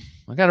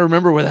 I got to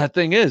remember where that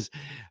thing is.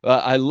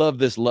 I love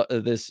this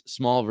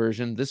small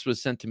version. This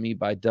was sent to me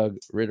by Doug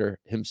Ritter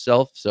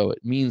himself, so it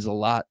means a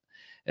lot,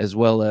 as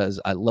well as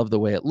I love the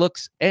way it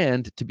looks.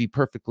 And to be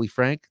perfectly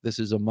frank, this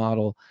is a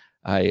model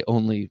I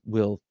only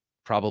will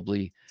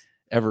probably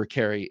ever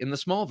carry in the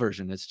small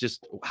version. It's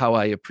just how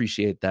I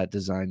appreciate that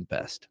design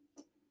best.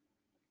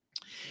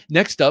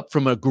 Next up,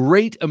 from a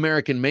great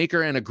American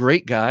maker and a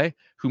great guy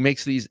who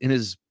makes these in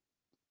his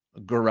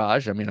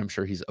garage. I mean, I'm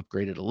sure he's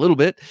upgraded a little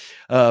bit,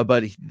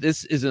 but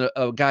this is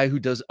a guy who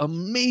does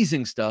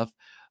amazing stuff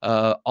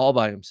all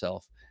by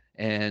himself,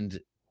 and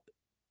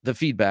the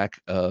feedback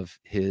of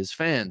his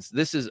fans.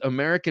 This is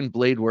American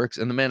Blade Works,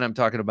 and the man I'm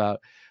talking about,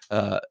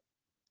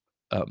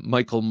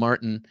 Michael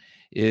Martin,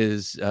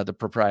 is the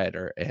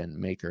proprietor and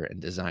maker and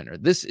designer.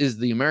 This is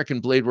the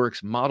American Blade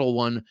Works Model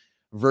 1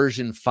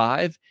 version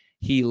 5.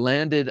 He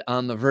landed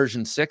on the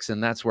version 6,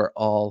 and that's where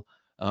all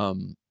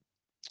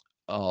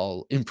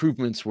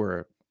improvements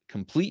were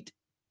complete,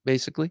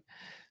 basically.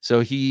 So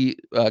he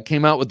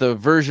came out with the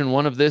version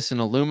 1 of this in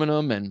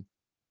aluminum and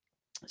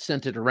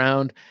sent it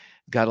around,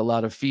 got a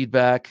lot of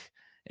feedback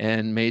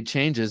and made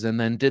changes, and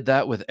then did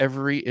that with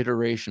every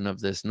iteration of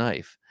this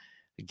knife,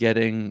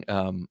 getting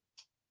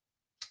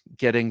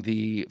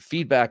the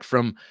feedback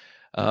from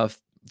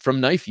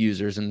knife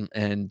users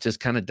and just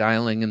kind of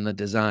dialing in the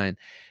design.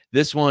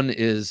 This one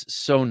is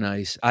so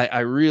nice. I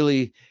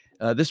really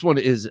this one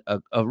is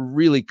a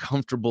really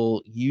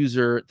comfortable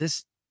user.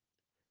 This,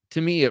 to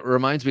me, it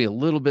reminds me a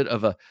little bit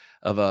of a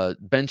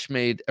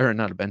Benchmade, or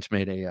not a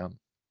Benchmade,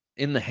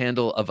 in the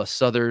handle of a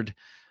Southard.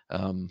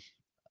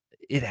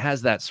 It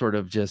has that sort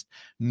of just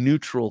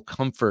neutral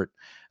comfort,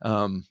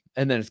 and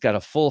then it's got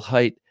a full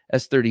height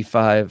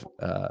S35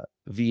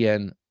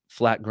 VN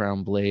flat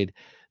ground blade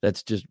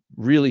that's just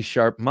really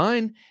sharp.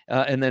 Mine,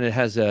 and then it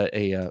has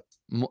a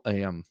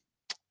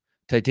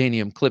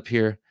titanium clip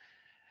here.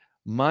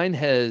 Mine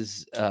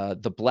has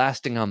the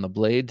blasting on the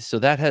blade, so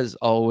that has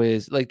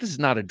always, like, this is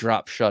not a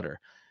drop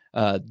shutter.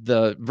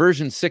 The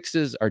version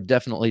 6s are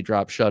definitely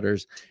drop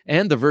shutters,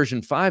 and the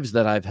version 5s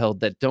that I've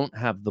held that don't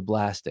have the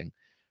blasting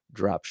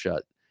drop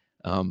shut.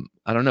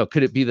 I don't know.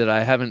 Could it be that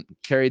I haven't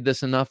carried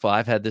this enough? Well,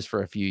 I've had this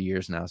for a few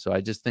years now, so I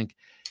just think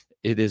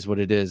it is what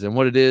it is. And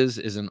what it is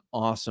an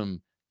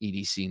awesome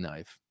EDC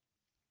knife.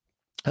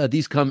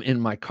 These come in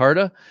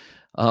micarta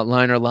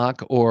liner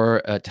lock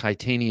or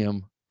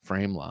titanium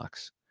frame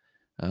locks.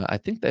 I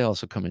think they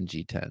also come in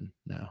G10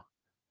 now.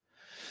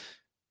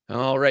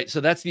 All right,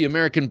 so that's the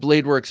American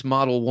Blade Works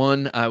Model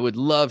 1. I would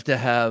love to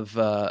have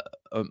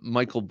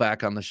Michael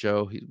back on the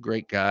show. He's a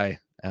great guy.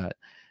 I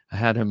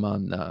had him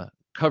on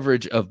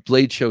coverage of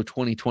Blade Show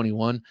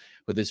 2021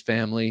 with his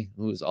family,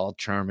 who was all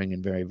charming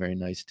and very, very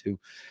nice too.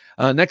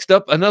 Next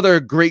up, another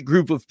great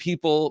group of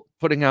people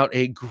putting out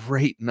a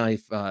great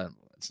knife,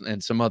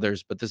 and some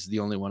others, but this is the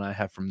only one I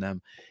have from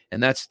them,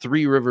 and that's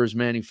Three Rivers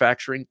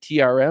Manufacturing,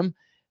 TRM.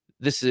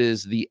 This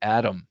is the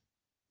Atom.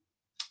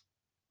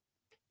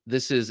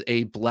 This is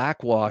a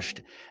black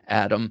washed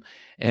Atom,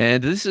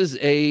 and this is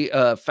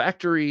a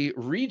factory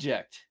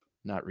reject,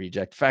 not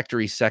reject,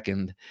 factory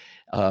second.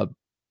 I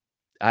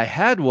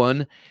had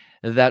one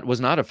that was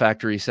not a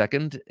factory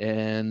second,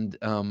 and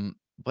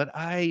but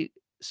I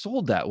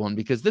sold that one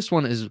because this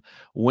one is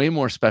way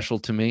more special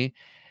to me,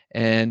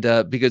 and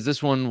because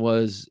this one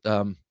was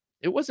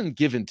it wasn't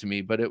given to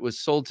me, but it was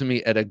sold to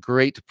me at a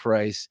great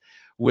price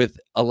with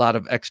a lot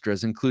of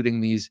extras, including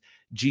these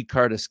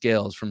G-Carta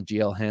scales from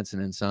GL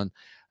Hansen and Son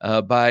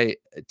by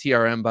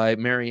TRM, by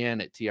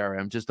Marianne at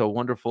TRM. Just a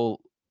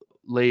wonderful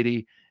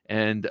lady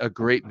and a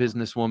great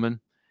businesswoman,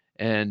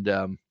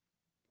 and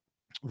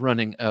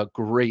running a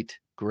great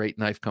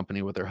knife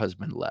company with her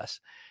husband, Les.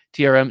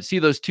 TRM, see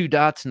those two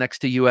dots next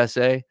to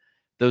USA?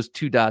 those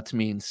 2 dots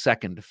mean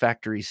second,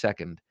 factory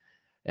second.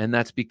 And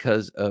that's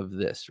because of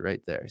this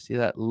right there. See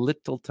that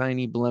little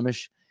tiny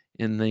blemish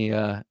in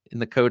the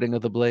coating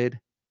of the blade?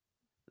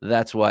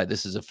 That's why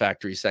this is a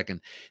factory second.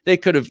 They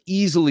could have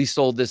easily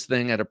sold this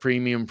thing at a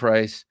premium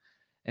price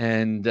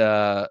and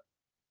gotten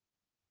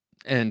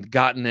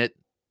it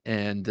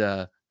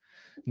and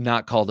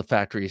not called a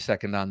factory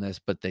second on this,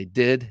 but they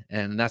did.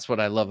 And that's what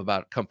I love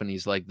about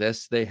companies like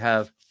this. They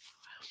have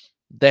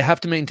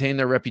to maintain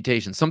their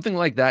reputation. Something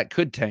like that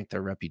could tank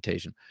their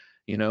reputation,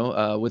 you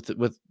know,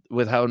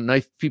 with how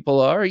knife people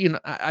are. You know,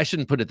 I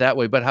shouldn't put it that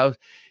way, but how,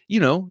 you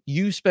know,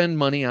 you spend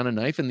money on a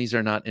knife, and these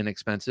are not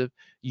inexpensive.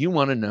 You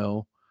want to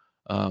know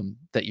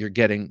that you're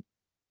getting,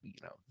 you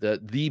know,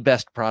 the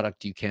best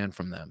product you can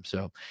from them.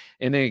 So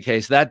in any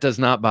case, that does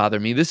not bother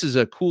me. This is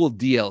a cool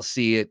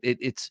DLC.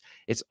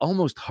 It's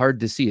almost hard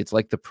to see. It's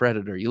like the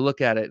Predator. You look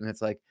at it and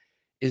it's like,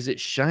 is it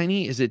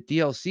shiny? Is it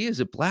DLC? Is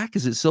it black?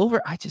 Is it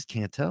silver? I just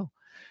can't tell.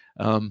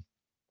 And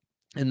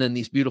then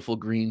these beautiful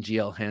green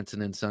GL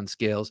Hansen and Son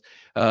scales.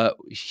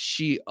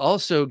 She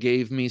also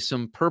gave me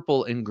some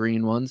purple and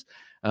green ones,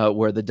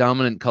 where the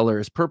dominant color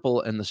is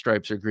purple and the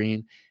stripes are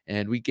green.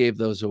 And we gave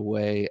those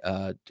away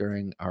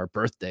during our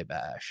birthday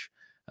bash.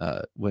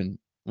 When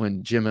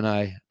Jim and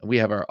I, we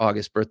have our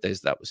August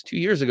birthdays. That was 2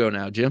 years ago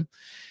now, Jim.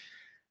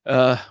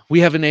 We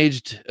haven't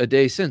aged a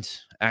day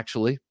since,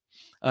 actually.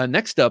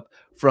 Next up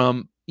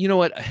from, you know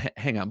what?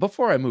 Hang on.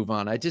 Before I move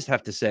on, I just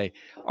have to say,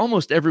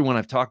 almost everyone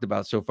I've talked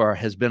about so far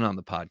has been on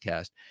the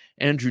podcast.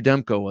 Andrew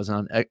Demko was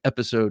on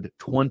episode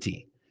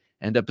 20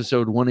 and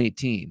episode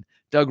 118.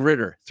 Doug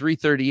Ritter,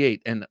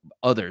 338, and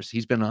others.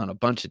 He's been on a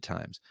bunch of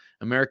times.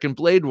 American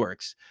Blade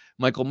Works.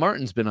 Michael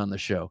Martin's been on the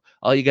show.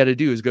 All you got to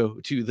do is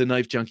go to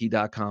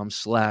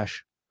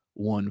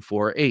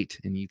TheKnifeJunkie.com/148,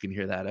 and you can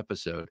hear that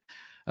episode.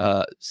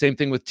 Same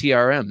thing with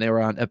TRM. They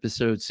were on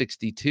episode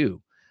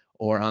 62.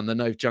 Or on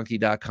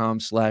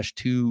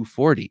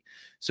TheKnifeJunkie.com/240.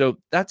 So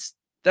that's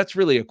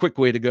really a quick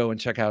way to go and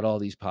check out all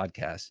these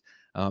podcasts.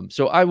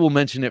 So I will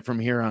mention it from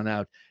here on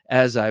out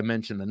as I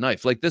mention the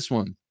knife. Like this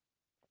one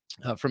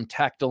from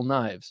Tactile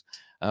Knives.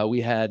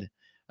 We had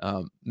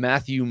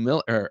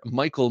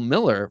Michael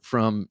Miller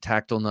from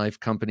Tactile Knife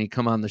Company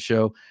come on the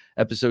show,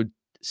 episode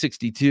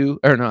 62,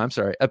 or no, I'm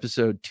sorry,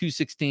 episode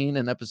 216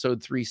 and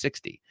episode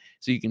 360.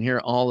 So you can hear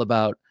all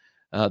about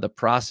the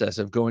process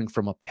of going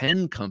from a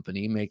pen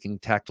company making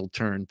tactile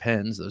turn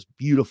pens, those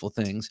beautiful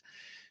things,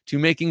 to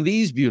making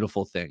these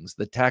beautiful things,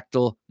 the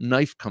Tactile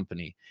Knife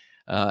Company,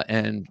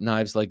 and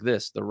knives like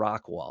this, the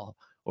Rockwall,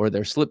 or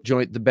their slip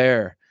joint, the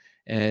Bear.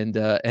 And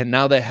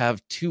now they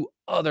have 2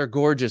 other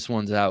gorgeous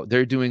ones out.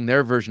 They're doing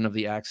their version of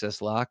the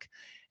Access Lock,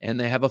 and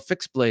they have a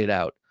fixed blade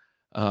out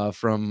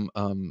from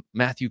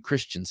Matthew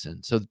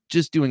Christensen. So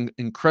just doing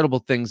incredible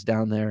things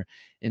down there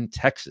in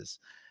Texas.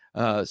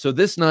 So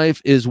this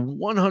knife is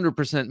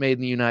 100% made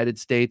in the United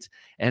States,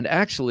 and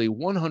actually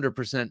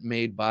 100%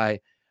 made by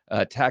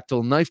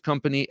Tactile Knife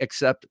Company,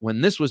 except when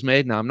this was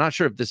made. Now, I'm not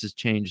sure if this has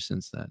changed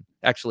since then.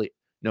 Actually,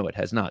 no, it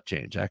has not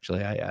changed.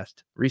 Actually, I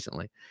asked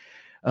recently.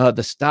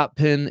 The stop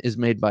pin is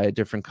made by a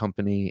different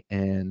company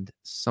and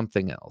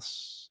something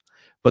else.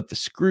 But the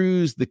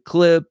screws, the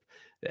clip,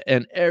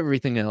 and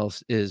everything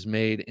else is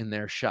made in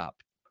their shop.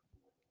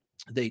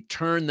 They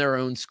turn their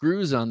own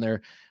screws on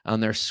their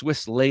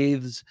Swiss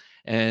lathes,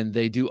 and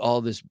they do all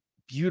this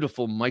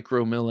beautiful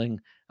micro milling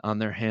on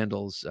their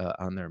handles,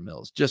 on their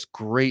mills. Just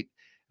great,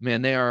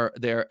 man. They are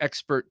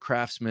expert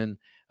craftsmen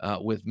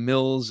with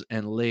mills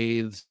and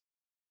lathes,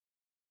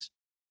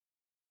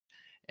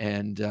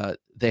 and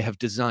they have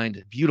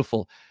designed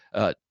beautiful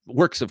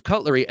works of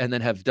cutlery, and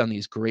then have done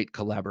these great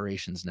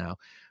collaborations now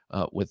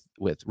with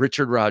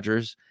Richard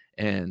Rogers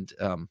and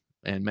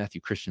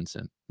Matthew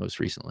Christensen most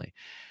recently.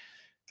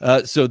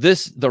 So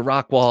the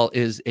Rockwall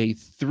is a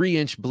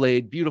 3-inch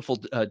blade,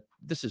 beautiful.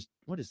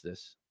 What is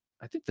this?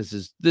 I think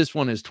this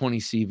one is 20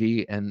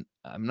 CV, and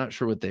I'm not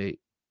sure what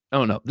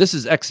oh no, this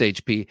is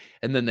XHP.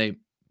 And then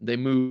they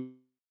moved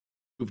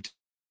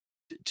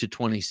to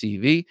 20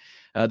 CV.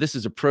 This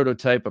is a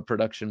prototype, a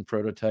production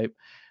prototype.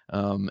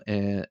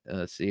 And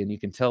let's see, and you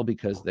can tell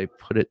because they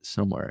put it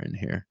somewhere in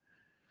here.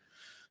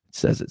 It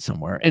says it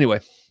somewhere.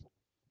 Anyway,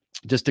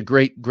 just a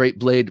great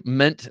blade,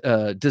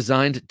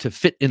 designed to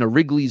fit in a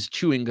Wrigley's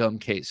chewing gum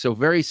case. So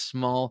very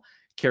small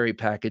carry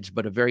package,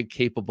 but a very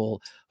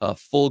capable,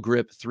 full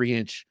grip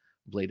 3-inch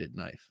bladed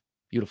knife.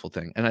 Beautiful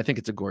thing. And I think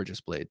it's a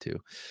gorgeous blade too.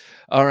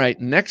 All right.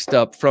 Next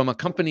up, from a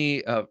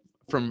company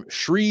from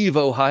Shreve,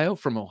 Ohio,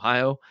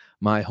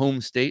 my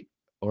home state,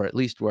 or at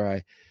least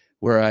where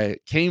I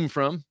came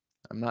from.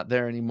 I'm not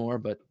there anymore,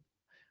 but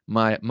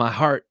my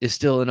heart is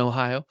still in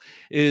Ohio,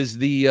 is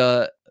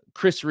the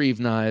Chris Reeve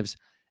Knives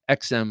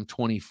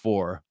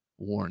XM-24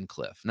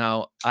 Wharncliffe.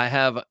 Now, I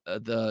have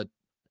the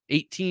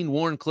 18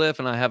 Wharncliffe,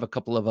 and I have a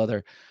couple of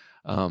other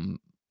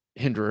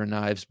Hinderer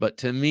knives, but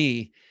to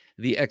me,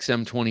 the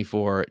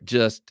XM-24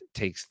 just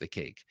takes the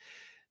cake.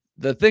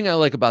 The thing I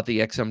like about the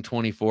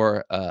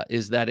XM-24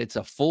 is that it's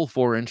a full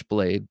 4-inch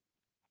blade.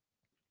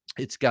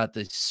 It's got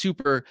the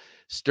super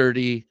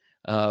sturdy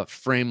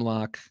frame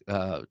lock,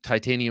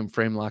 titanium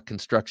frame lock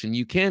construction.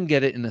 You can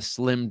get it in a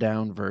slim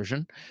down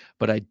version,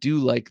 but I do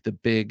like the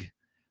big,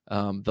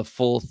 the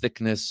full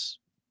thickness.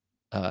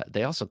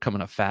 They also come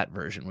in a fat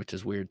version, which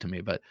is weird to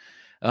me, but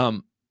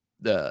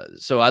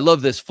so I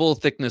love this full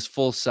thickness,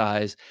 full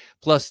size.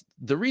 Plus,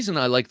 the reason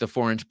I like the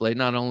 4-inch blade,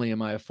 not only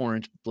am I a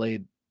 4-inch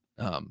blade,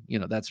 you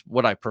know, that's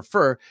what I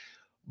prefer,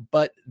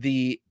 but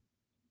the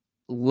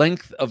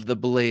length of the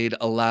blade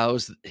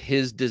allows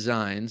his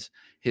designs,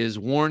 his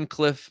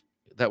Wharncliffe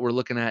that we're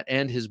looking at,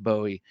 and his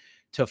Bowie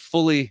to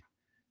fully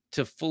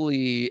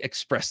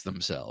express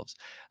themselves.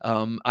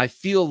 I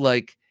feel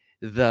like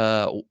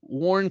the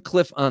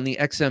Wharncliffe on the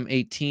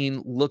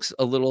XM18 looks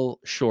a little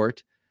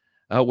short,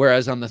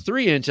 whereas on the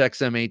 3-inch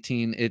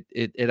XM18,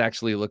 it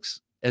actually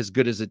looks as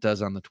good as it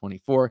does on the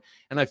 24.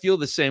 And I feel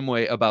the same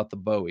way about the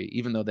Bowie,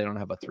 even though they don't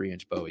have a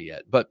 3-inch Bowie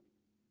yet. But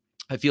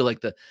I feel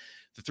like the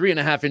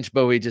 3.5-inch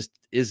Bowie just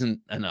isn't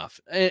enough.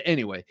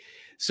 Anyway,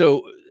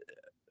 so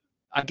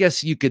I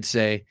guess you could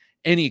say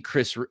any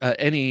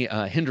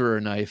Hinderer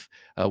knife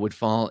would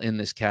fall in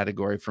this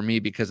category for me,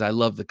 because I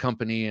love the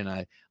company and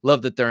I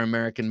love that they're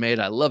American made.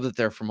 I love that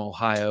they're from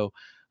Ohio,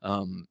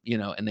 you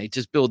know, and they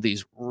just build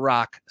these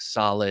rock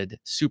solid,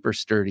 super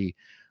sturdy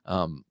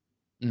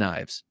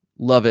knives.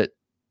 Love it.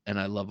 And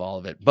I love all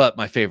of it. But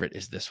my favorite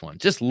is this one.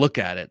 Just look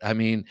at it. I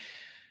mean,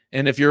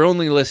 and if you're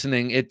only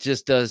listening, it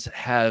just does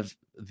have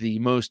the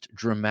most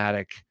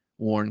dramatic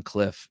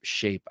Wharncliffe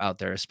shape out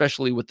there,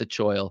 especially with the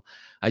choil.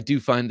 I do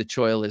find the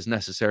choil is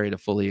necessary to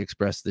fully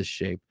express this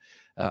shape.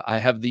 I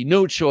have the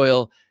no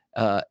choil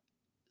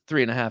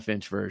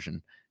 3.5-inch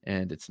version,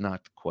 and it's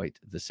not quite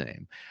the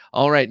same.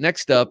 All right,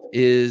 next up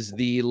is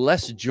the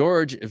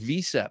George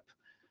VECP.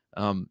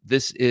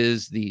 This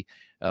is the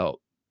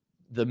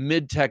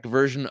mid-tech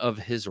version of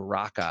his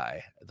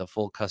Rockeye, the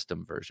full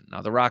custom version.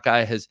 Now, the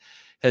Rockeye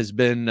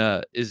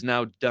is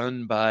now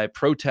done by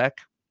ProTech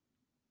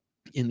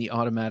in the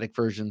automatic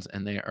versions,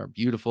 and they are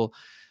beautiful,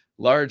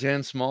 large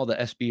and small. The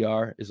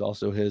SBR is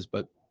also his,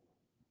 but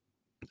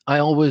I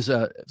always,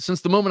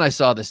 since the moment I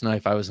saw this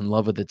knife, I was in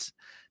love with its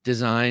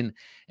design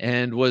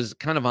and was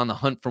kind of on the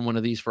hunt for one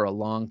of these for a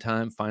long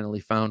time. Finally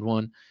found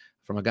one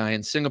from a guy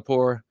in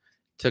Singapore.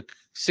 Took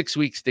 6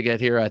 weeks to get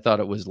here. I thought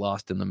it was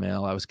lost in the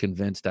mail. I was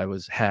convinced I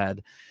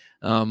had.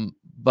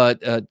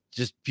 But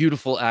just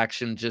beautiful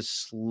action,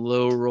 just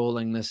slow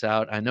rolling this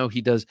out. I know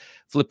he does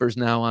flippers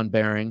now on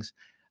bearings,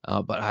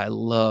 but I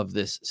love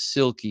this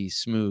silky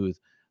smooth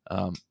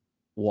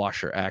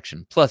washer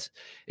action. Plus,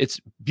 it's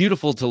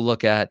beautiful to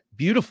look at,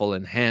 beautiful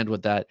in hand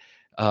with that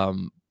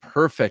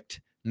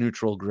perfect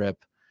neutral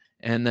grip,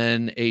 and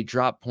then a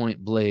drop point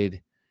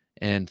blade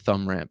and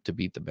thumb ramp to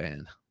beat the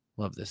band.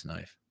 Love this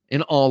knife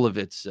in all of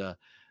its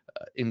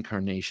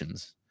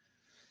incarnations.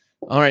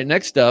 All right,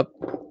 next up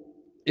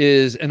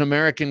is an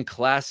American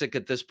classic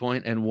at this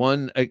point, and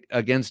one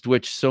against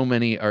which so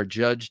many are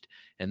judged,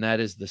 and that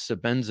is the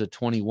Sebenza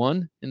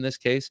 21 in this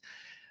case.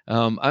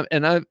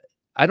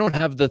 I don't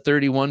have the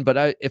 31,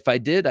 but if I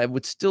did, I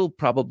would still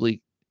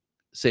probably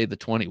say the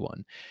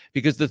 21,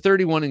 because the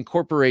 31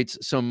 incorporates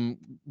some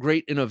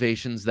great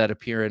innovations that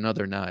appear in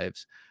other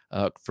knives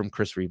from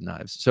Chris Reeve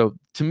knives. So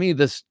to me,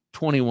 this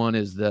 21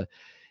 is the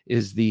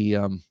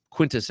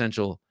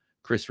quintessential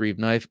Chris Reeve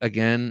knife.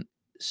 Again,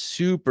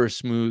 super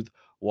smooth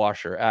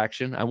washer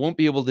action. I won't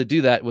be able to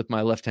do that with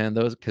my left hand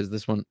though, because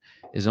this one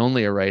is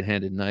only a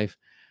right-handed knife.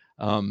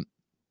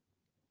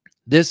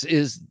 There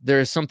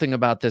is something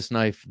about this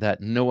knife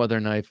that no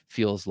other knife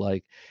feels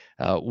like,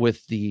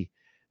 with these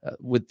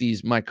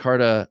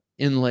micarta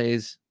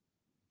inlays.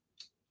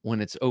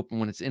 When it's open,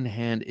 when it's in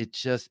hand, it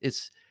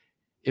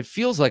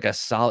feels like a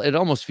solid. It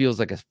almost feels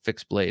like a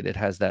fixed blade. It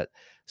has that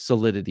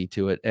solidity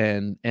to it,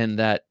 and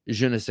that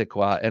je ne sais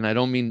quoi. And I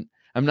don't mean,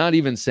 I'm not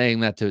even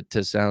saying that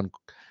to sound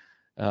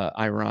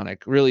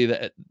ironic. Really,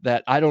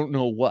 that I don't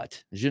know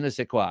what, je ne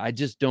sais quoi. I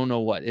just don't know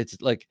what.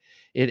 It's like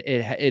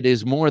it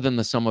is more than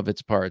the sum of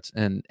its parts,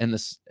 and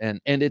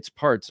its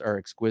parts are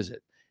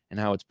exquisite in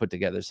how it's put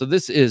together. So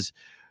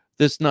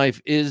this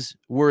knife is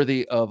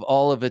worthy of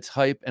all of its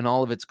hype and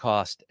all of its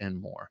cost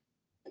and more.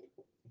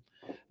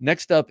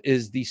 Next up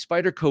is the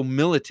Spyderco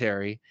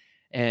Military,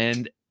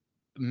 and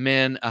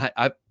man,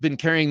 I've been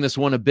carrying this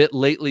one a bit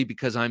lately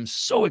because I'm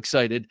so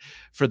excited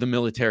for the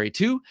Military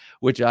 2,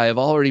 which I have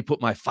already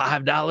put my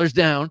 $5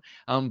 down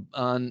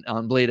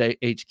on Blade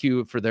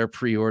HQ for their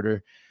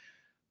pre-order.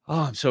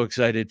 Oh, I'm so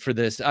excited for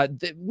this.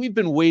 We've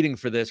been waiting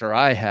for this, or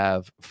I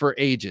have, for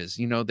ages.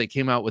 You know, they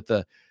came out with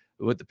the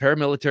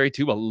Paramilitary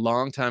 2 a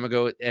long time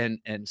ago, and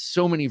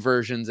so many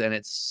versions, and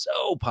it's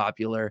so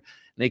popular.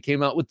 And they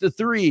came out with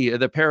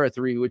the Para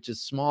 3, which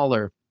is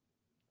smaller,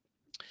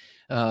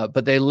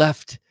 but they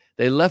left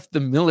the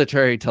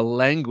Military to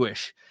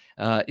languish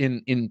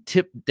in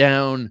tip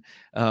down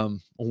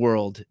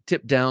world,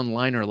 tip down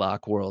liner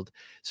lock world.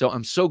 So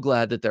I'm so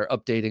glad that they're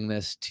updating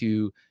this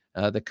to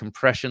the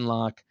compression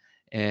lock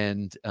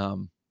and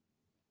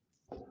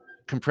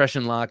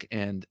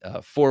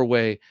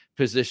four-way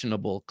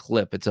positionable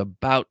clip. It's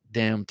about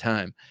damn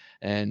time.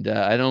 And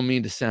I don't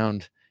mean to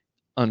sound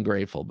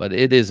ungrateful, but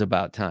it is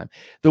about time.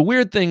 The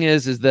weird thing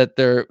is that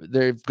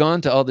they've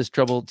gone to all this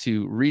trouble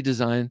to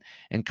redesign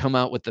and come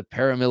out with the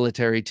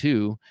paramilitary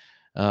 2,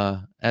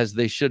 as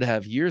they should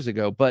have years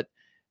ago, but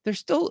it's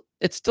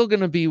still going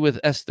to be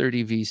with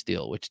S30V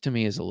steel, which to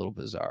me is a little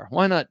bizarre.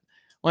 Why not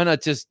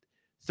just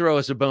throw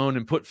us a bone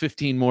and put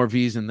 15 more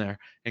V's in there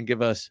and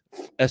give us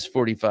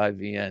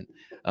S45VN?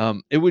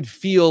 It would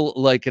feel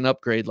like an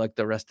upgrade like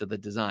the rest of the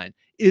design.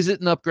 Is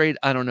it an upgrade?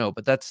 I don't know,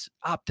 but that's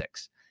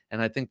optics.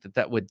 And I think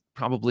that would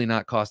probably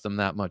not cost them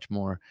that much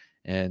more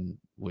and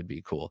would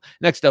be cool.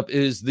 Next up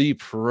is the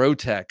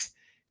ProTech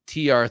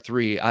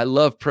TR3. I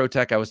love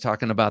ProTech. I was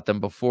talking about them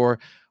before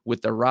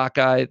with the Rock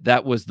Eye.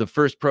 That was the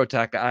first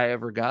ProTech I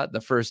ever got.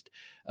 The first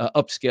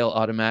upscale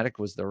automatic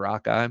was the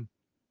Rock Eye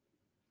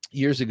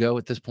years ago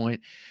at this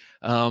point.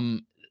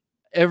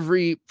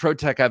 Every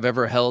ProTech I've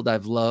ever held,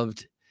 I've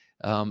loved.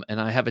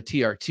 And I have a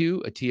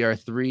TR2, a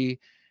TR3,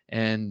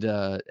 and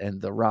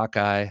the Rock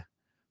Eye.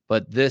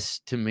 But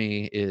this to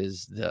me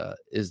is the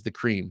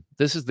cream.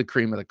 This is the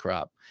cream of the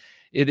crop.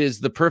 It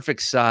is the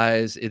perfect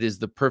size. It is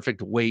the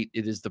perfect weight.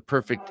 It is the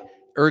perfect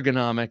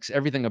ergonomics.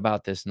 Everything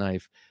about this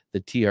knife,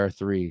 the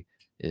TR3,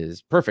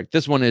 is perfect.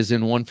 This one is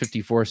in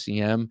 154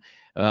 cm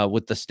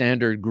with the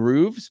standard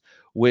grooves,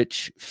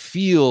 which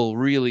feel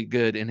really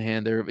good in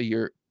hand.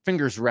 Your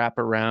fingers wrap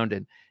around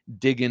and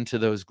dig into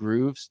those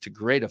grooves to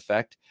great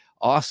effect.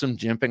 Awesome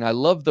jimping. I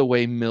love the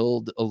way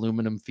milled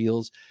aluminum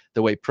feels,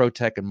 the way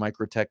ProTech and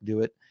Microtech do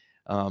it.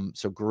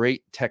 So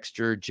great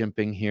texture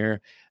jimping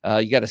here.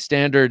 You got a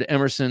standard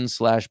Emerson /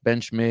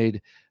 Benchmade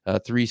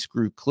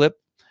 3-screw clip.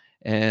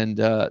 And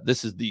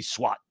this is the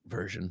SWAT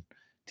version,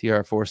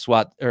 TR4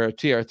 SWAT or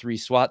TR3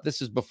 SWAT.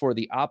 This is before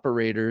the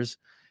operators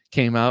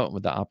came out.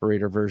 With the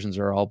operator versions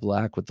are all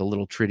black with the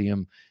little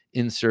tritium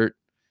insert.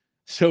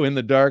 So in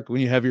the dark,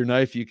 when you have your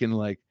knife, you can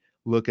like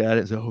look at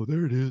it and say, oh,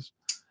 there it is.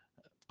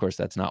 Of course,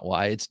 that's not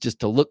why. It's just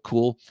to look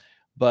cool.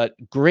 But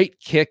great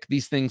kick.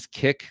 These things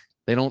kick.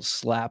 They don't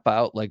slap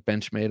out like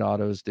Benchmade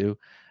autos do.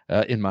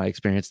 In my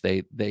experience,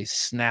 they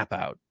snap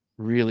out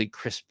really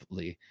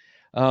crisply.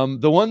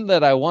 The one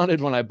that I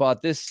wanted when I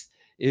bought this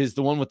is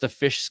the one with the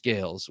fish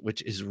scales,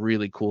 which is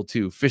really cool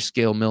too. Fish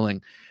scale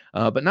milling.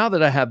 But now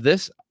that I have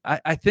this,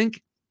 I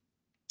think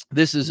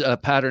this is a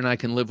pattern I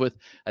can live with.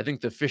 I think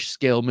the fish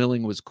scale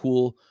milling was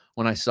cool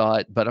when I saw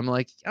it, but I'm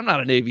like, I'm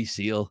not a Navy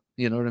SEAL.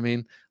 You know what I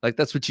mean? Like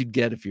that's what you'd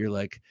get if you're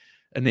like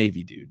a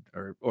Navy dude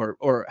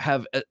or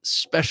have a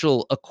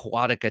special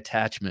aquatic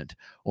attachment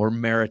or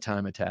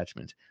maritime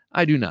attachment.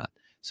 I do not.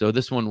 So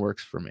this one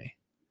works for me.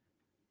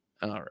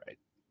 All right.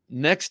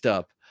 Next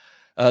up,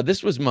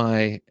 this was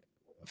my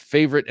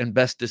favorite and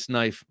bestest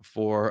knife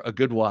for a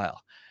good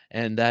while,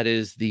 and that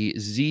is the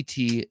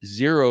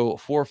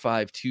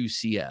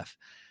ZT-0452CF.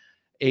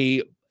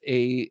 A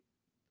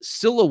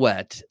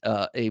silhouette,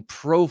 a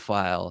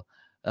profile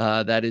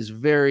that is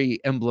very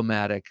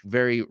emblematic,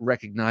 very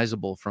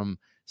recognizable from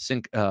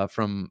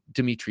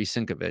Dmitry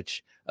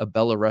Sinkovich, a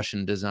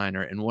Belarusian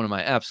designer and one of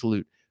my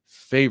absolute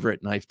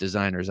favorite knife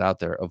designers out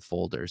there of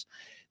folders.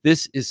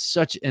 This is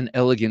such an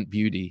elegant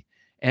beauty,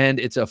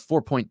 and it's a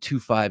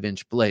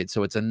 4.25-inch blade,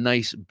 so it's a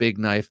nice big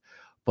knife,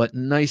 but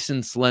nice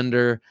and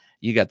slender.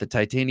 You got the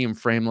titanium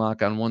frame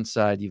lock on one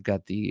side. You've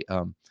got the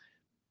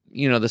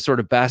the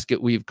sort of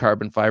basket weave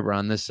carbon fiber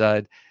on this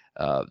side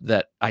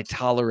that I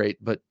tolerate,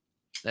 but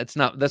that's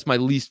my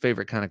least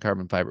favorite kind of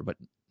carbon fiber. But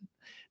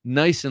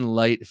nice and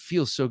light, it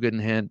feels so good in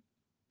hand.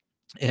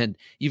 And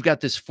you've got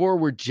this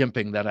forward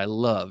jimping that I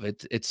love.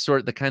 It's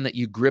sort of the kind that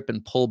you grip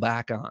and pull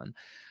back on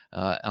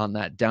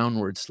that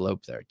downward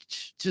slope there.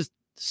 Just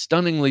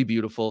stunningly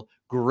beautiful,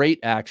 great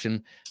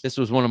action. This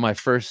was one of my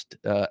first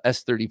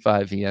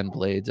S35VN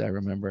blades, I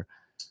remember.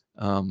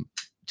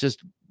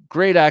 Just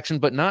great action,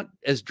 but not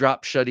as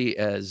drop shutty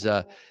as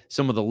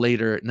some of the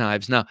later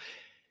knives. Now,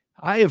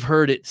 I have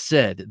heard it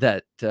said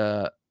that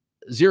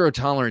zero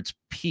tolerance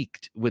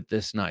peaked with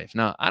this knife.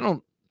 Now,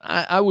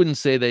 I wouldn't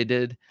say they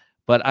did,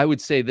 but I would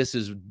say this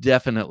is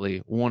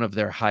definitely one of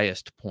their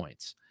highest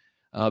points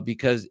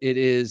because it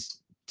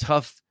is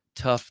tough,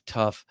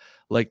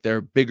 like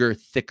their bigger,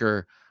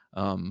 thicker,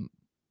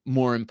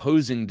 more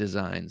imposing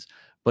designs,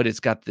 but it's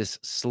got this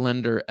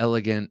slender,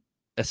 elegant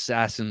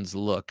assassin's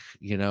look,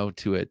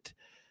 to it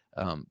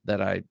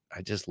that I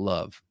just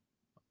love.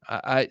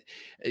 A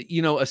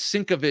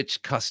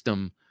Sinkovich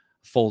custom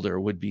folder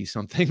would be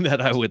something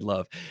that I would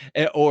love,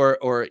 or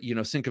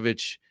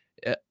Sinkovich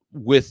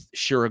with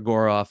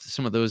Shirogorov.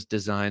 Some of those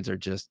designs are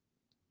just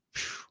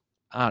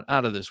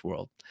out of this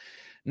world.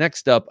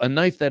 Next up, a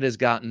knife that has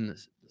gotten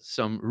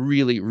some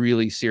really,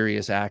 really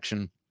serious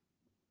action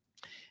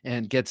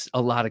and gets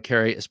a lot of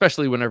carry,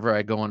 especially whenever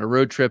I go on a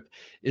road trip,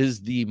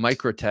 is the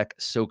Microtech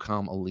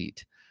SOCOM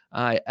Elite.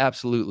 I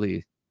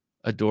absolutely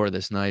adore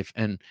this knife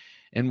and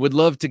would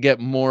love to get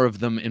more of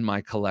them in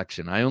my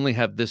collection. I only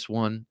have this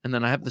one, and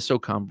then I have the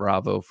SOCOM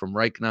Bravo from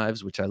Reich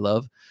Knives, which I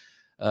love,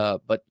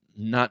 but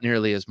not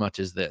nearly as much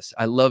as this.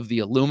 I love the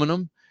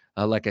aluminum.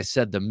 Like I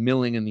said, the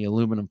milling in the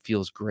aluminum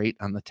feels great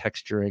on the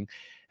texturing.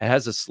 It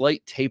has a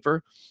slight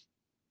taper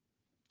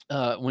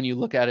when you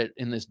look at it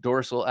in this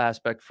dorsal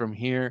aspect from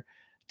here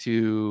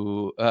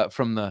to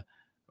from the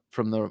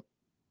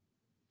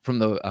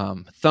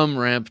thumb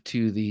ramp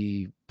to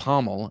the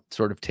pommel, it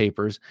sort of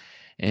tapers,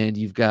 and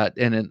you've got,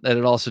 and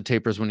it also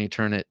tapers when you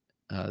turn it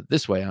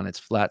this way on its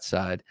flat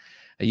side.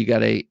 You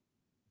got a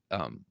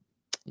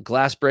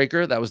glass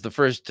breaker. That was the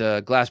first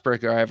glass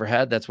breaker I ever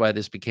had. That's why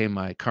this became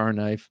my car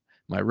knife,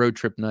 my road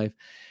trip knife,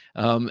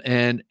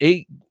 and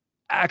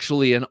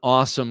actually an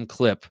awesome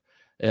clip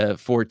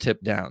for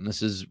tip down.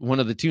 This is one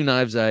of the two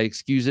knives I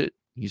excuse it.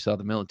 You saw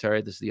the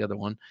military. This is the other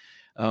one.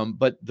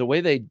 But the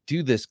way they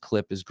do this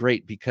clip is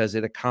great because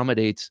it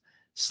accommodates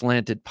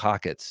slanted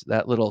pockets.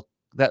 That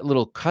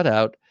little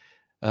cutout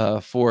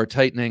for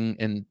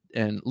tightening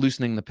and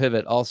loosening the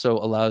pivot also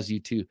allows you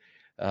to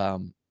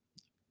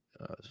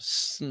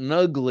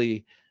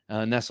snugly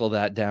nestle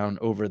that down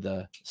over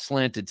the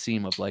slanted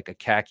seam of like a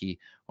khaki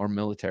or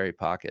military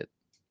pocket.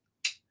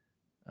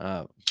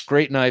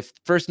 Great knife.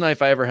 First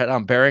knife I ever had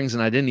on bearings,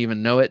 and I didn't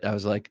even know it. I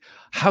was like,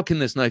 how can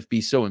this knife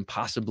be so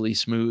impossibly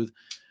smooth?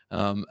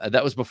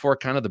 That was before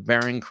kind of the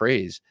bearing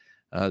craze.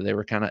 They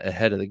were kind of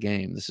ahead of the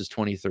game. This is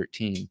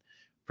 2013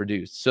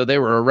 produced. So they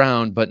were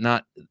around, but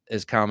not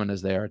as common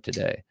as they are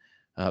today.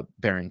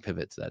 Bearing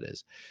pivots, that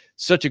is.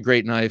 Such a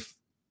great knife.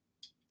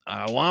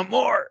 I want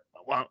more.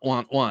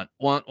 Want.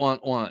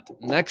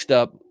 Next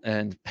up,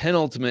 and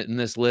penultimate in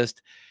this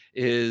list,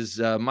 is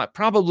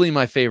probably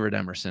my favorite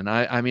Emerson.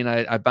 I mean,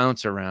 I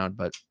bounce around,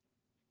 but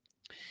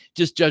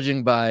just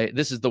judging by,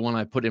 this is the one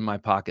I put in my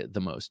pocket the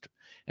most,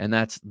 and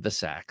that's the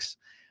Sax.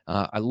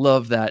 I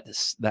love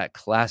that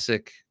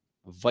classic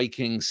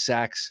Viking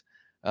Sax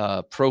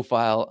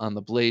profile on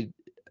the blade.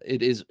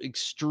 It is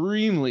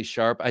extremely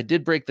sharp. I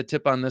did break the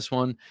tip on this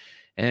one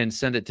and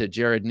send it to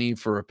Jared Neve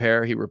for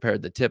repair. He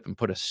repaired the tip and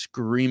put a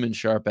screaming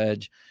sharp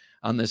edge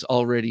on this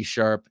already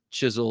sharp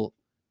chisel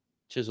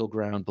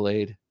ground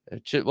blade.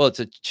 Well, it's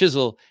a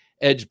chisel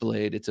edge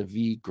blade. It's a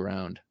V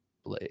ground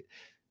blade.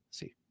 Let's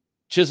see,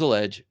 chisel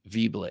edge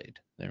V blade.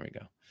 There we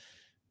go.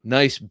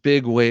 Nice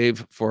big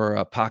wave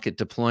for pocket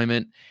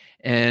deployment,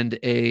 and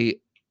a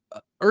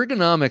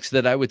ergonomics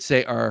that I would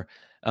say are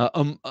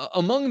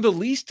among the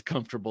least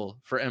comfortable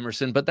for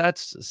Emerson, but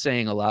that's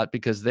saying a lot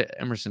because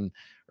the Emerson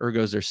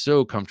ergos are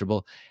so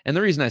comfortable. And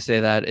the reason I say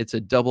that, it's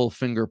a double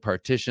finger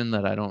partition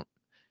that I don't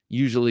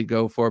usually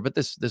go for, but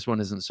this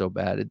one isn't so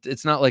bad.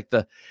 It's not like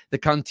the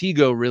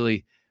Contigo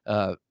really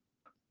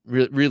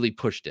really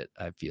pushed it.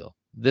 I feel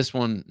this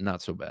one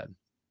not so bad.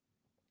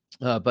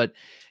 But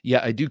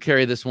yeah, I do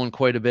carry this one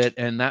quite a bit,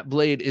 and that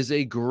blade is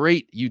a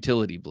great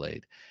utility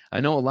blade.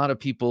 I know a lot of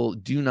people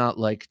do not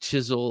like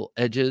chisel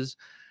edges,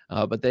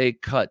 but they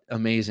cut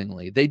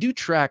amazingly. They do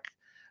track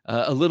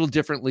a little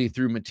differently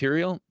through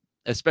material,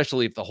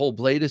 especially if the whole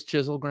blade is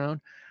chisel ground,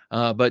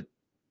 but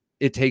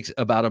it takes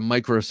about a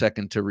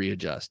microsecond to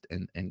readjust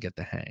and get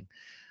the hang.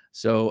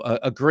 So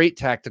a great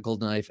tactical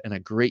knife and a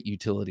great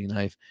utility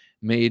knife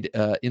made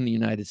in the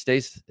United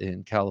States,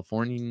 in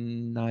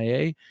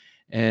California.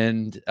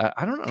 And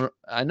I don't know.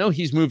 I know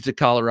he's moved to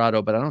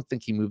Colorado, but I don't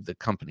think he moved the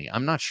company.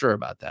 I'm not sure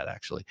about that,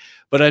 actually.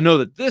 But I know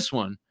that this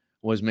one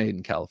was made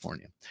in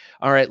California.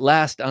 All right,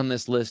 last on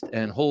this list,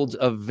 and holds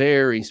a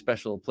very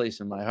special place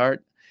in my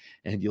heart,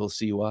 and you'll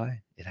see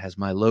why. It has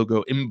my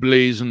logo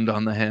emblazoned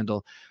on the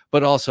handle,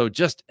 but also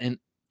just an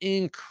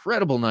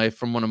incredible knife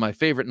from one of my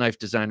favorite knife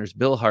designers,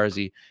 Bill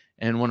Harsey,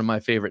 and one of my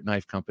favorite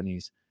knife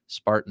companies,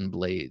 Spartan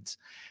Blades.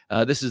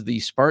 This is the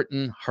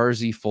Spartan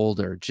Harsey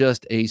folder,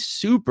 just a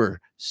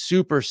super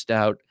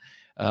stout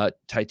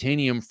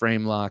titanium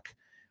frame lock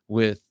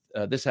with,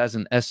 this has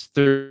an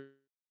S35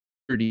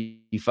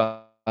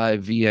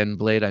 VN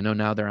blade. I know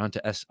now they're on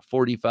to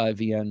S45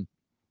 VN.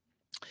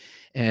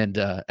 And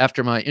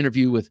after my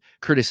interview with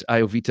Curtis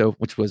Iovito,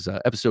 which was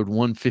episode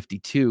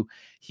 152,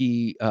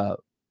 he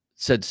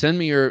said, send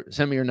me your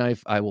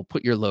knife. I will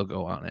put your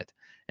logo on it.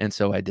 And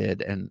so I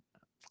did. And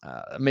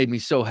it made me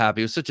so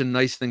happy. It was such a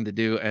nice thing to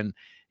do. And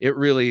it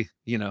really,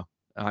 you know,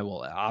 I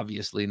will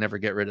obviously never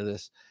get rid of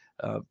this.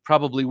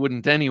 Probably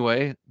wouldn't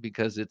anyway,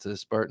 because it's a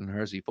Spartan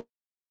Harsey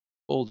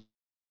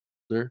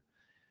folder.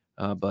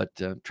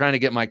 But trying to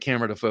get my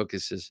camera to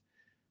focus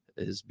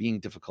is being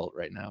difficult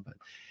right now. But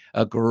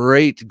a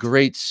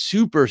great,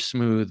 super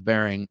smooth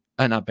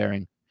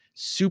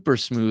super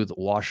smooth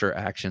washer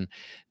action.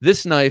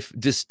 This knife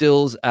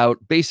distills out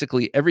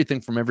basically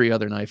everything from every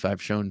other knife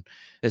I've shown,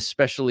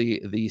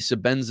 especially the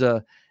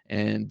Sebenza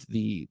and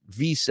the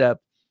VECP,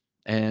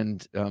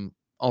 and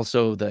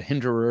also the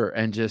Hinderer,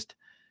 and just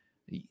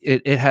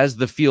it has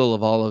the feel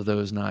of all of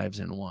those knives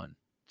in one.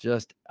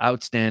 Just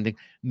outstanding.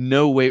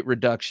 No weight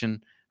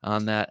reduction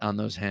on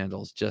those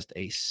handles. Just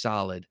a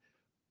solid,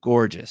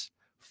 gorgeous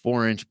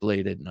 4-inch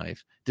bladed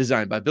knife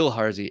designed by Bill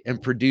Harsey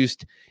and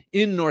produced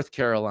in North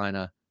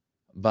Carolina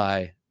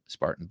by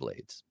Spartan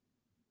Blades.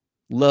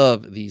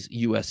 Love these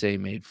USA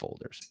made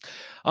folders.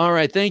 All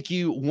right. Thank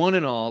you, one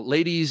and all,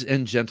 ladies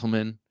and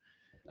gentlemen,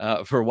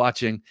 for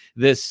watching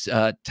this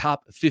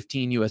top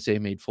 15 USA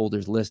made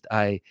folders list.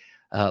 I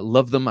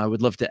love them. I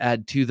would love to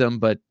add to them,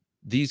 but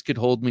these could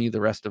hold me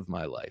the rest of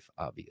my life,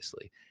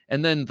 obviously.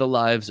 And then the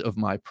lives of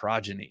my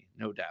progeny,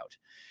 no doubt.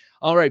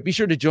 All right, be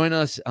sure to join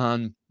us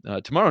on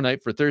tomorrow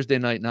night for Thursday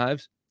Night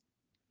Knives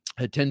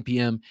at 10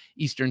 p.m.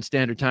 Eastern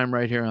Standard Time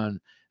right here on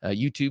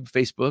YouTube,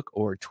 Facebook,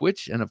 or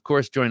Twitch. And, of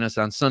course, join us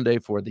on Sunday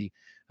for the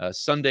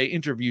Sunday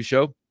interview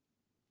show.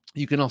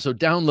 You can also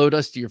download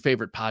us to your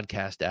favorite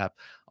podcast app,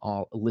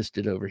 all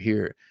listed over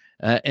here.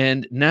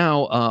 And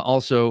now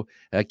also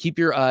keep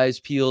your eyes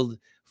peeled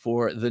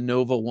for the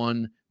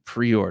NoVA-1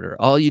 pre-order.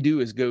 All you do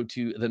is go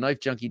to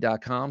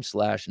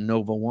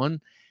TheKnifeJunkie.com/NoVA-1, and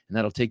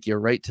that'll take you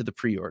right to the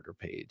pre-order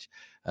page.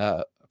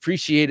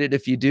 Appreciate it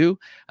if you do.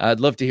 I'd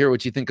love to hear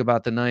what you think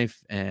about the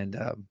knife, and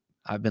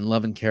I've been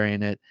loving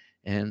carrying it.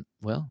 And,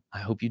 well, I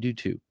hope you do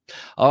too.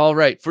 All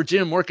right. For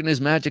Jim working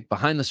his magic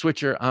behind the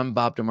switcher, I'm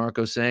Bob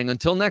DeMarco saying,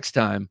 until next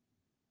time,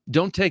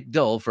 don't take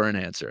dull for an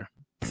answer.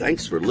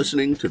 Thanks for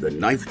listening to the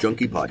Knife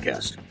Junkie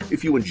podcast.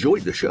 If you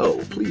enjoyed the show,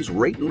 please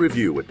rate and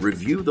review at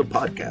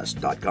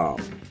reviewthepodcast.com.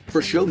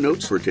 For show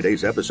notes for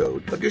today's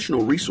episode,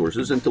 additional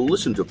resources, and to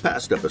listen to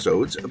past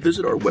episodes,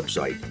 visit our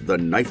website,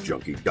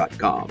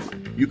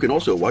 TheKnifeJunkie.com. You can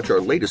also watch our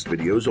latest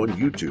videos on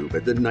YouTube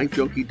at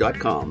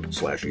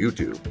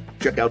TheKnifeJunkie.com/YouTube.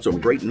 Check out some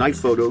great knife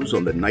photos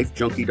on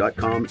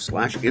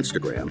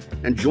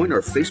TheKnifeJunkie.com/Instagram, and join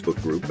our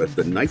Facebook group at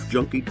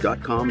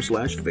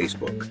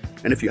TheKnifeJunkie.com/Facebook.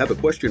 And if you have a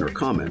question or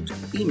comment,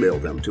 email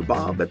them to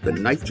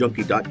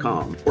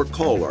bob@TheKnifeJunkie.com or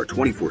call our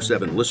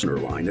 24/7 listener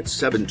line at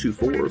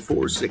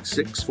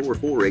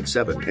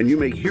 724-466-4487, and you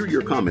may hear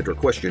your comment or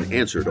question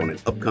answered on an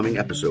upcoming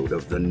episode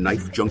of the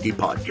Knife Junkie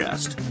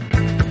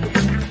podcast.